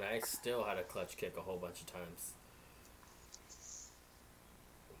 420, and I still had a clutch kick a whole bunch of times.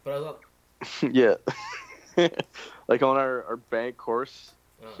 But I was yeah. Like on our bank course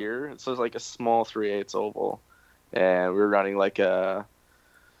here, it says like a small 3/8 oval, and we were running like a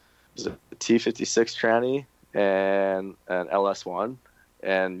T56 tranny and an LS1,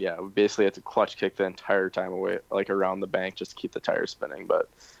 and yeah, we basically had to clutch kick the entire time away, like around the bank, just to keep the tires spinning. But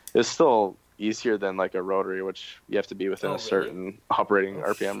it's still easier than like a rotary, which you have to be within a certain operating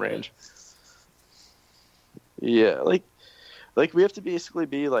RPM range. Yeah, like we have to basically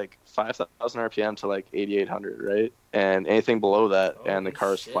be like 5,000 RPM to like 8,800, right? And anything below that, and the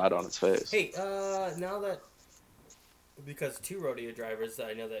car's flat on its face. Hey, now that, because 2 rodeo drivers that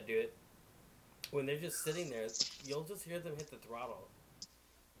I know that do it, when they're just sitting there, you'll just hear them hit the throttle.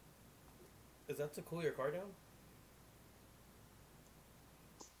 Is that to cool your car down?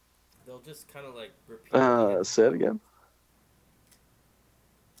 They'll just kind of like repeat. Say it again.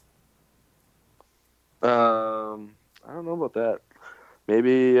 I don't know about that.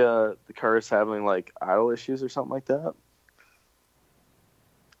 Maybe the car is having like idle issues or something like that.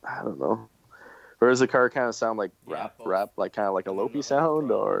 I don't know. Or does the car kind of sound like rap, like kind of like a lopey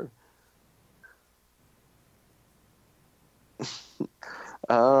sound, or?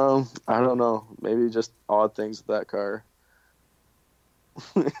 I don't know. Maybe just odd things with that car.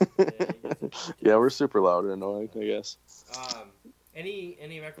 Yeah, we're super loud and annoying, I guess.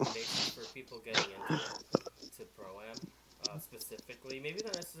 Any recommendations for people getting into Pro-Am specifically? Maybe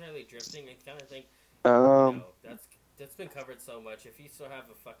not necessarily drifting. I kind of think that's been covered so much. If you still have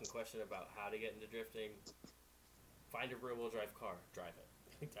a fucking question about how to get into drifting, find a rear-wheel drive car, drive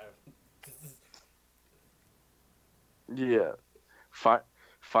it. Yeah,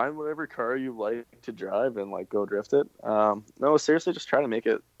 find whatever car you like to drive and like go drift it. No, seriously, just try to make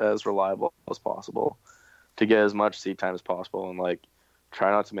it as reliable as possible to get as much seat time as possible, and like try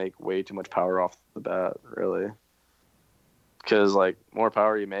not to make way too much power off the bat, really. Because like more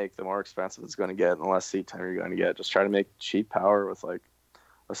power you make, the more expensive it's going to get, and the less seat time you're going to get. Just try to make cheap power with like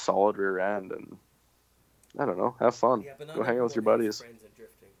a solid rear end, and I don't know, have fun. Yeah, go hang out with your buddies. Friends and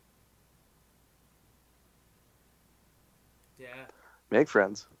drifting. Yeah. Make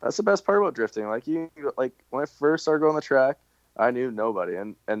friends. That's the best part about drifting. Like when I first started going on the track, I knew nobody,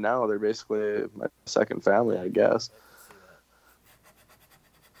 and now they're basically my second family, I guess. I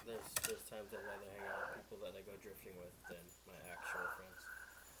can see that. There's times I'd rather hang out with people that I go drifting with than my actual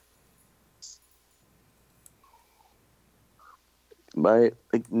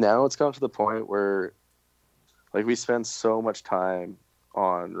friends. Now it's gotten to the point where like we spend so much time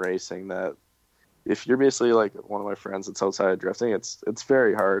on racing that if you're basically like one of my friends that's outside of drifting, it's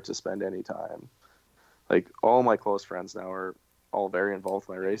very hard to spend any time. Like all my close friends now are all very involved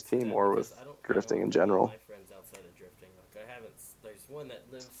with my race team or with drifting in general. My friends outside of drifting, like I haven't. There's one that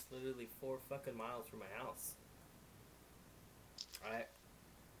lives literally 4 fucking miles from my house.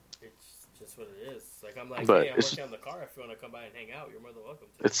 It's just what it is. Like I'm like, hey, I'm working on the car. If you want to come by and hang out, you're more than welcome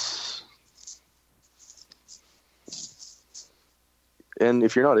to. And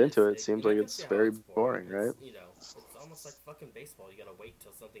if you're not into it, it seems like it's very boring, right? You know, it's almost like fucking baseball. You gotta wait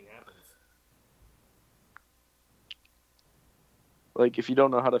till something happens. Like, if you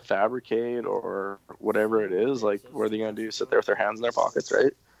don't know how to fabricate or whatever it is, like, what are they going to do? Sit there with their hands in their pockets,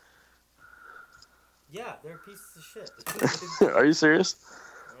 right? Yeah, they're pieces of shit. Are you serious?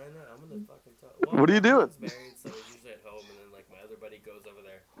 I know, I'm gonna fucking talk. What are you doing? I'm married, so he's usually at home, and then, like, my other buddy goes over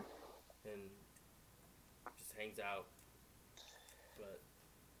there and just hangs out. But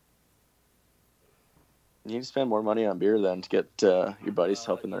you need to spend more money on beer then to get your buddies to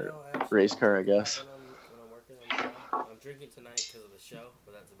help in their race car, I guess. When I'm working on the show, I'm drinking tonight because of the show,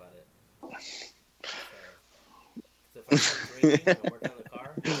 but that's about it. So if I'm not drinking and I'm working on the car,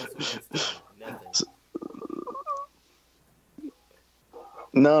 that's nothing.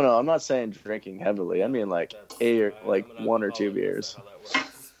 No, I'm not saying drinking heavily. I mean like one or two beers.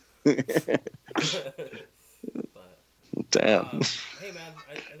 But, damn. Hey man,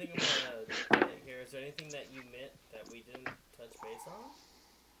 I think I'm gonna end it here. Is there anything that you meant that we didn't touch base on?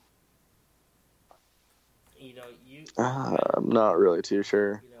 You know, I'm not really too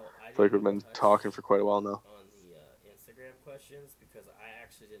sure. You know, I feel like we've been talking for quite a while now. On the Instagram question. questions because I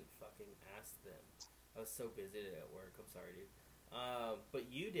actually didn't fucking ask them. I was so busy at work. I'm sorry, dude.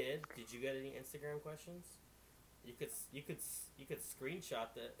 But you did. Did you get any Instagram questions? You could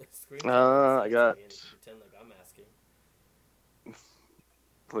screenshot the screenshot I and send it to got me and pretend like I'm asking.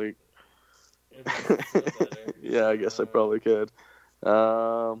 like, It makes me feel better. yeah, I guess I probably could.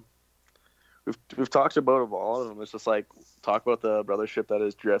 We've talked about all of them. It's just like talk about the brothership that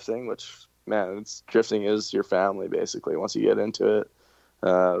is drifting, which man, drifting is your family basically. Once you get into it,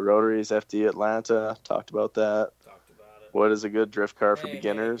 Rotaries FD Atlanta talked about that. Talked about it. What is a good drift car for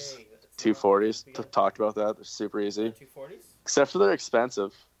beginners? Hey, 240s. Talked about that. They're super easy. 240s. Except for they're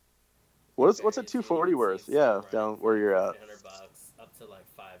expensive. What's a 240 worth? Yeah, down where you're at. $100 up to like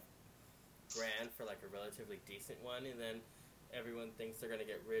 $5,000 for like a relatively decent one, and then everyone thinks they're gonna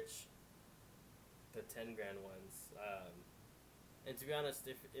get rich. The $10,000 ones. And to be honest,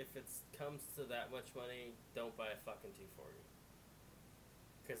 if it comes to that much money, don't buy a fucking 240.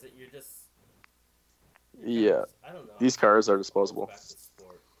 Because you're just. Yeah. I don't know. These cars are disposable. Back to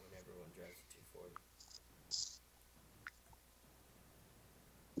sport when everyone drives a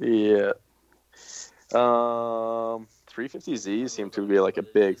 240. Yeah. 350Z seem to be like a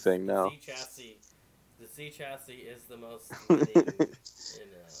big thing now. The Z chassis is the most winning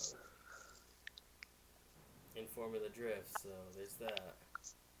in Formula Drift, so there's that.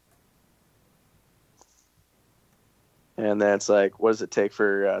 And then it's like, what does it take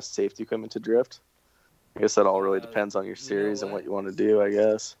for safety equipment to drift? I guess that all really depends on your series and what you want to do, I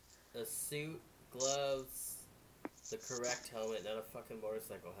guess. A suit, gloves, the correct helmet, not a fucking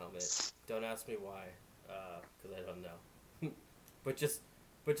motorcycle helmet. Don't ask me why, because I don't know. but just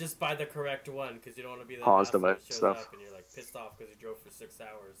buy the correct one, because you don't want to be that asshole that shows up and you're like pissed off because you drove for 6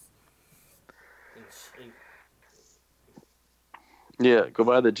 hours. Yeah, go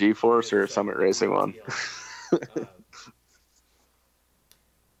buy the G-Force or Summit Racing one.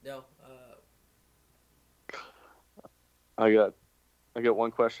 No. I got one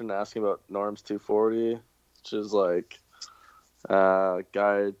question asking about Norm's 240, which is like a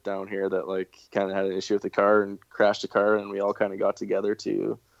guy down here that like kind of had an issue with the car and crashed the car, and we all kind of got together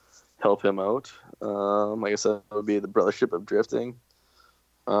to help him out. I guess that would be the Brothership of Drifting.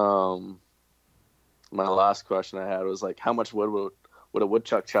 My last question I had was like, how much wood would a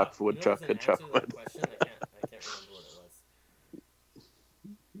woodchuck chuck could chuck wood? I can't remember what it was.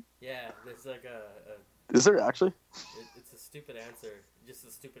 Yeah, there's like Is there actually? It's a stupid answer. Just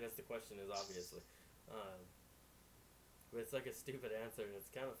as stupid as the question is, obviously. But it's like a stupid answer, and it's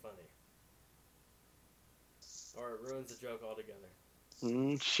kind of funny. Or it ruins the joke altogether.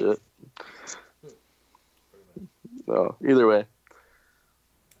 Shit. No, either way.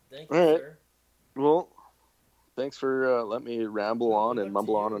 Thank you, sir. Well, thanks for letting me ramble on and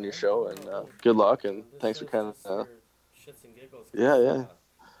mumble on your show, and good luck, and thanks for kind of... shits and giggles. Yeah.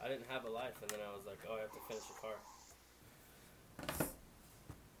 I didn't have a life, and then I was like, I have to finish a car.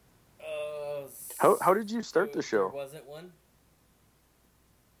 How did you start the show? Was it one?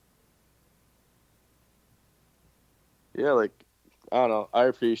 Yeah, like, I don't know. I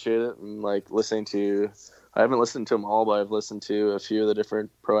appreciate it, and like listening to... I haven't listened to them all, but I've listened to a few of the different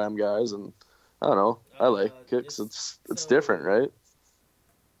Pro-Am guys, and I don't know. I like it because it's different, right?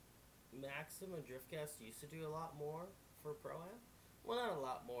 Maxim and Driftcast used to do a lot more for Pro-Am. Well, not a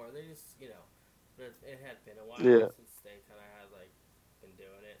lot more. They just, but it had been a while since they kind of had, like, been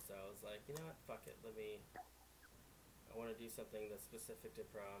doing it. So I was like, you know what? Fuck it. I want to do something that's specific to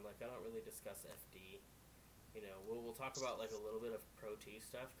Pro-Am. Like, I don't really discuss FD. We'll talk about, like, a little bit of Pro 2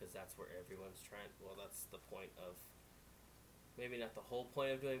 stuff, because that's where everyone's trying. Well, that's the point of... Maybe not the whole point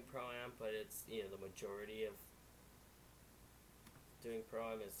of doing Pro-Am, but it's, the majority of doing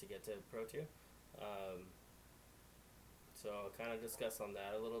Pro-Am is to get to Pro 2. So I'll kind of discuss on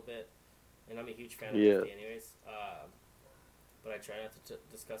that a little bit. And I'm a huge fan of FD anyways. But I try not to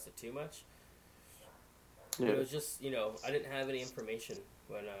discuss it too much. Yeah. It was just, I didn't have any information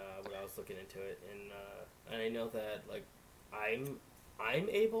when I was looking into it. And I know that, like, I'm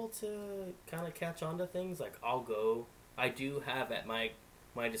able to kind of catch on to things. Like, I do have at my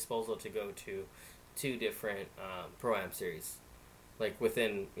disposal to go to 2 different Pro-Am series. Like,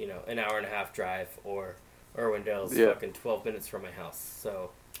 within, an hour and a half drive, or Irwindale's fucking 12 minutes from my house.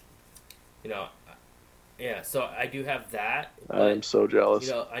 So, so I do have that. I'm so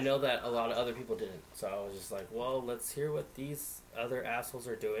jealous. I know that a lot of other people didn't. So I was just like, well, let's hear what these other assholes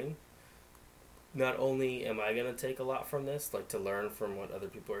are doing. Not only am I going to take a lot from this, like to learn from what other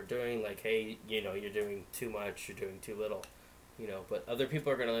people are doing, like, hey, you're doing too much, you're doing too little, but other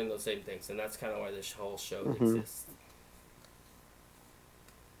people are going to learn those same things, and that's kind of why this whole show exists.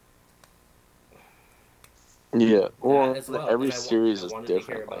 Yeah. that Well, as well. every And series I is wanted to hear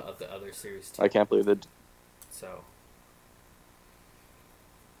different. Like, about the other series too. I can't believe that. So,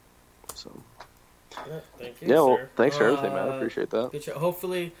 So. yeah, thank you, Yeah. Well, sir. thanks for everything, man. I appreciate that. Good show.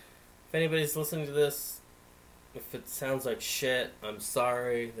 Hopefully, if anybody's listening to this, if it sounds like shit, I'm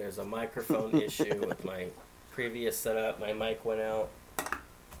sorry. There's a microphone issue with my previous setup. My mic went out.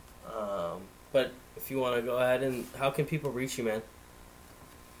 But if you want to go ahead and how can people reach you, man?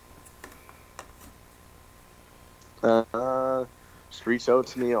 Just reach out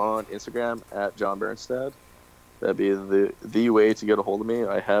to me on Instagram at John Bernstad. That'd be the way to get a hold of me.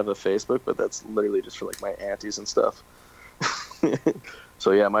 I have a Facebook, but that's literally just for like my aunties and stuff.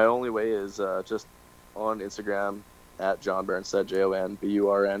 So yeah, my only way is just on Instagram at John Bernstad,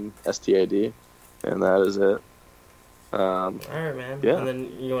 JONBURNSTAD, and that is it. All right, man. Yeah. And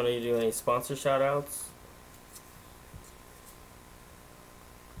then you want to do any sponsor shout outs?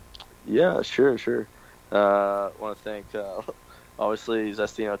 Yeah, sure. Want to thank obviously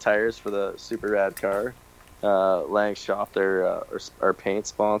Zestino Tires for the super rad car. Lang Shop, they're our paint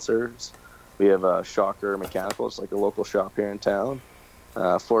sponsors. We have Shocker Mechanical, it's like a local shop here in town.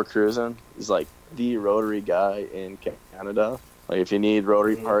 Ford Cruisin' is like the rotary guy in Canada. Like if you need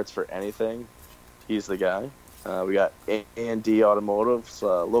rotary parts for anything, he's the guy. We got A&D Automotive, it's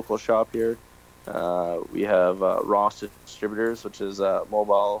a local shop here. We have Ross Distributors, which is a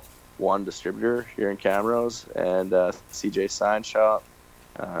Mobile One distributor here in Camrose, and CJ Sign Shop.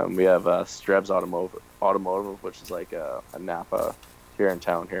 We have Strebs Automotive, which is like a Napa here in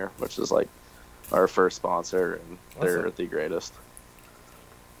town here, which is like our first sponsor, and they're the greatest.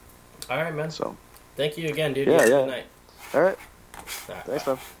 All right, man. So, thank you again, dude. Yeah. Good night. All right. All right, Thanks,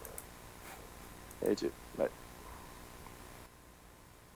 bye. man. Hey, too.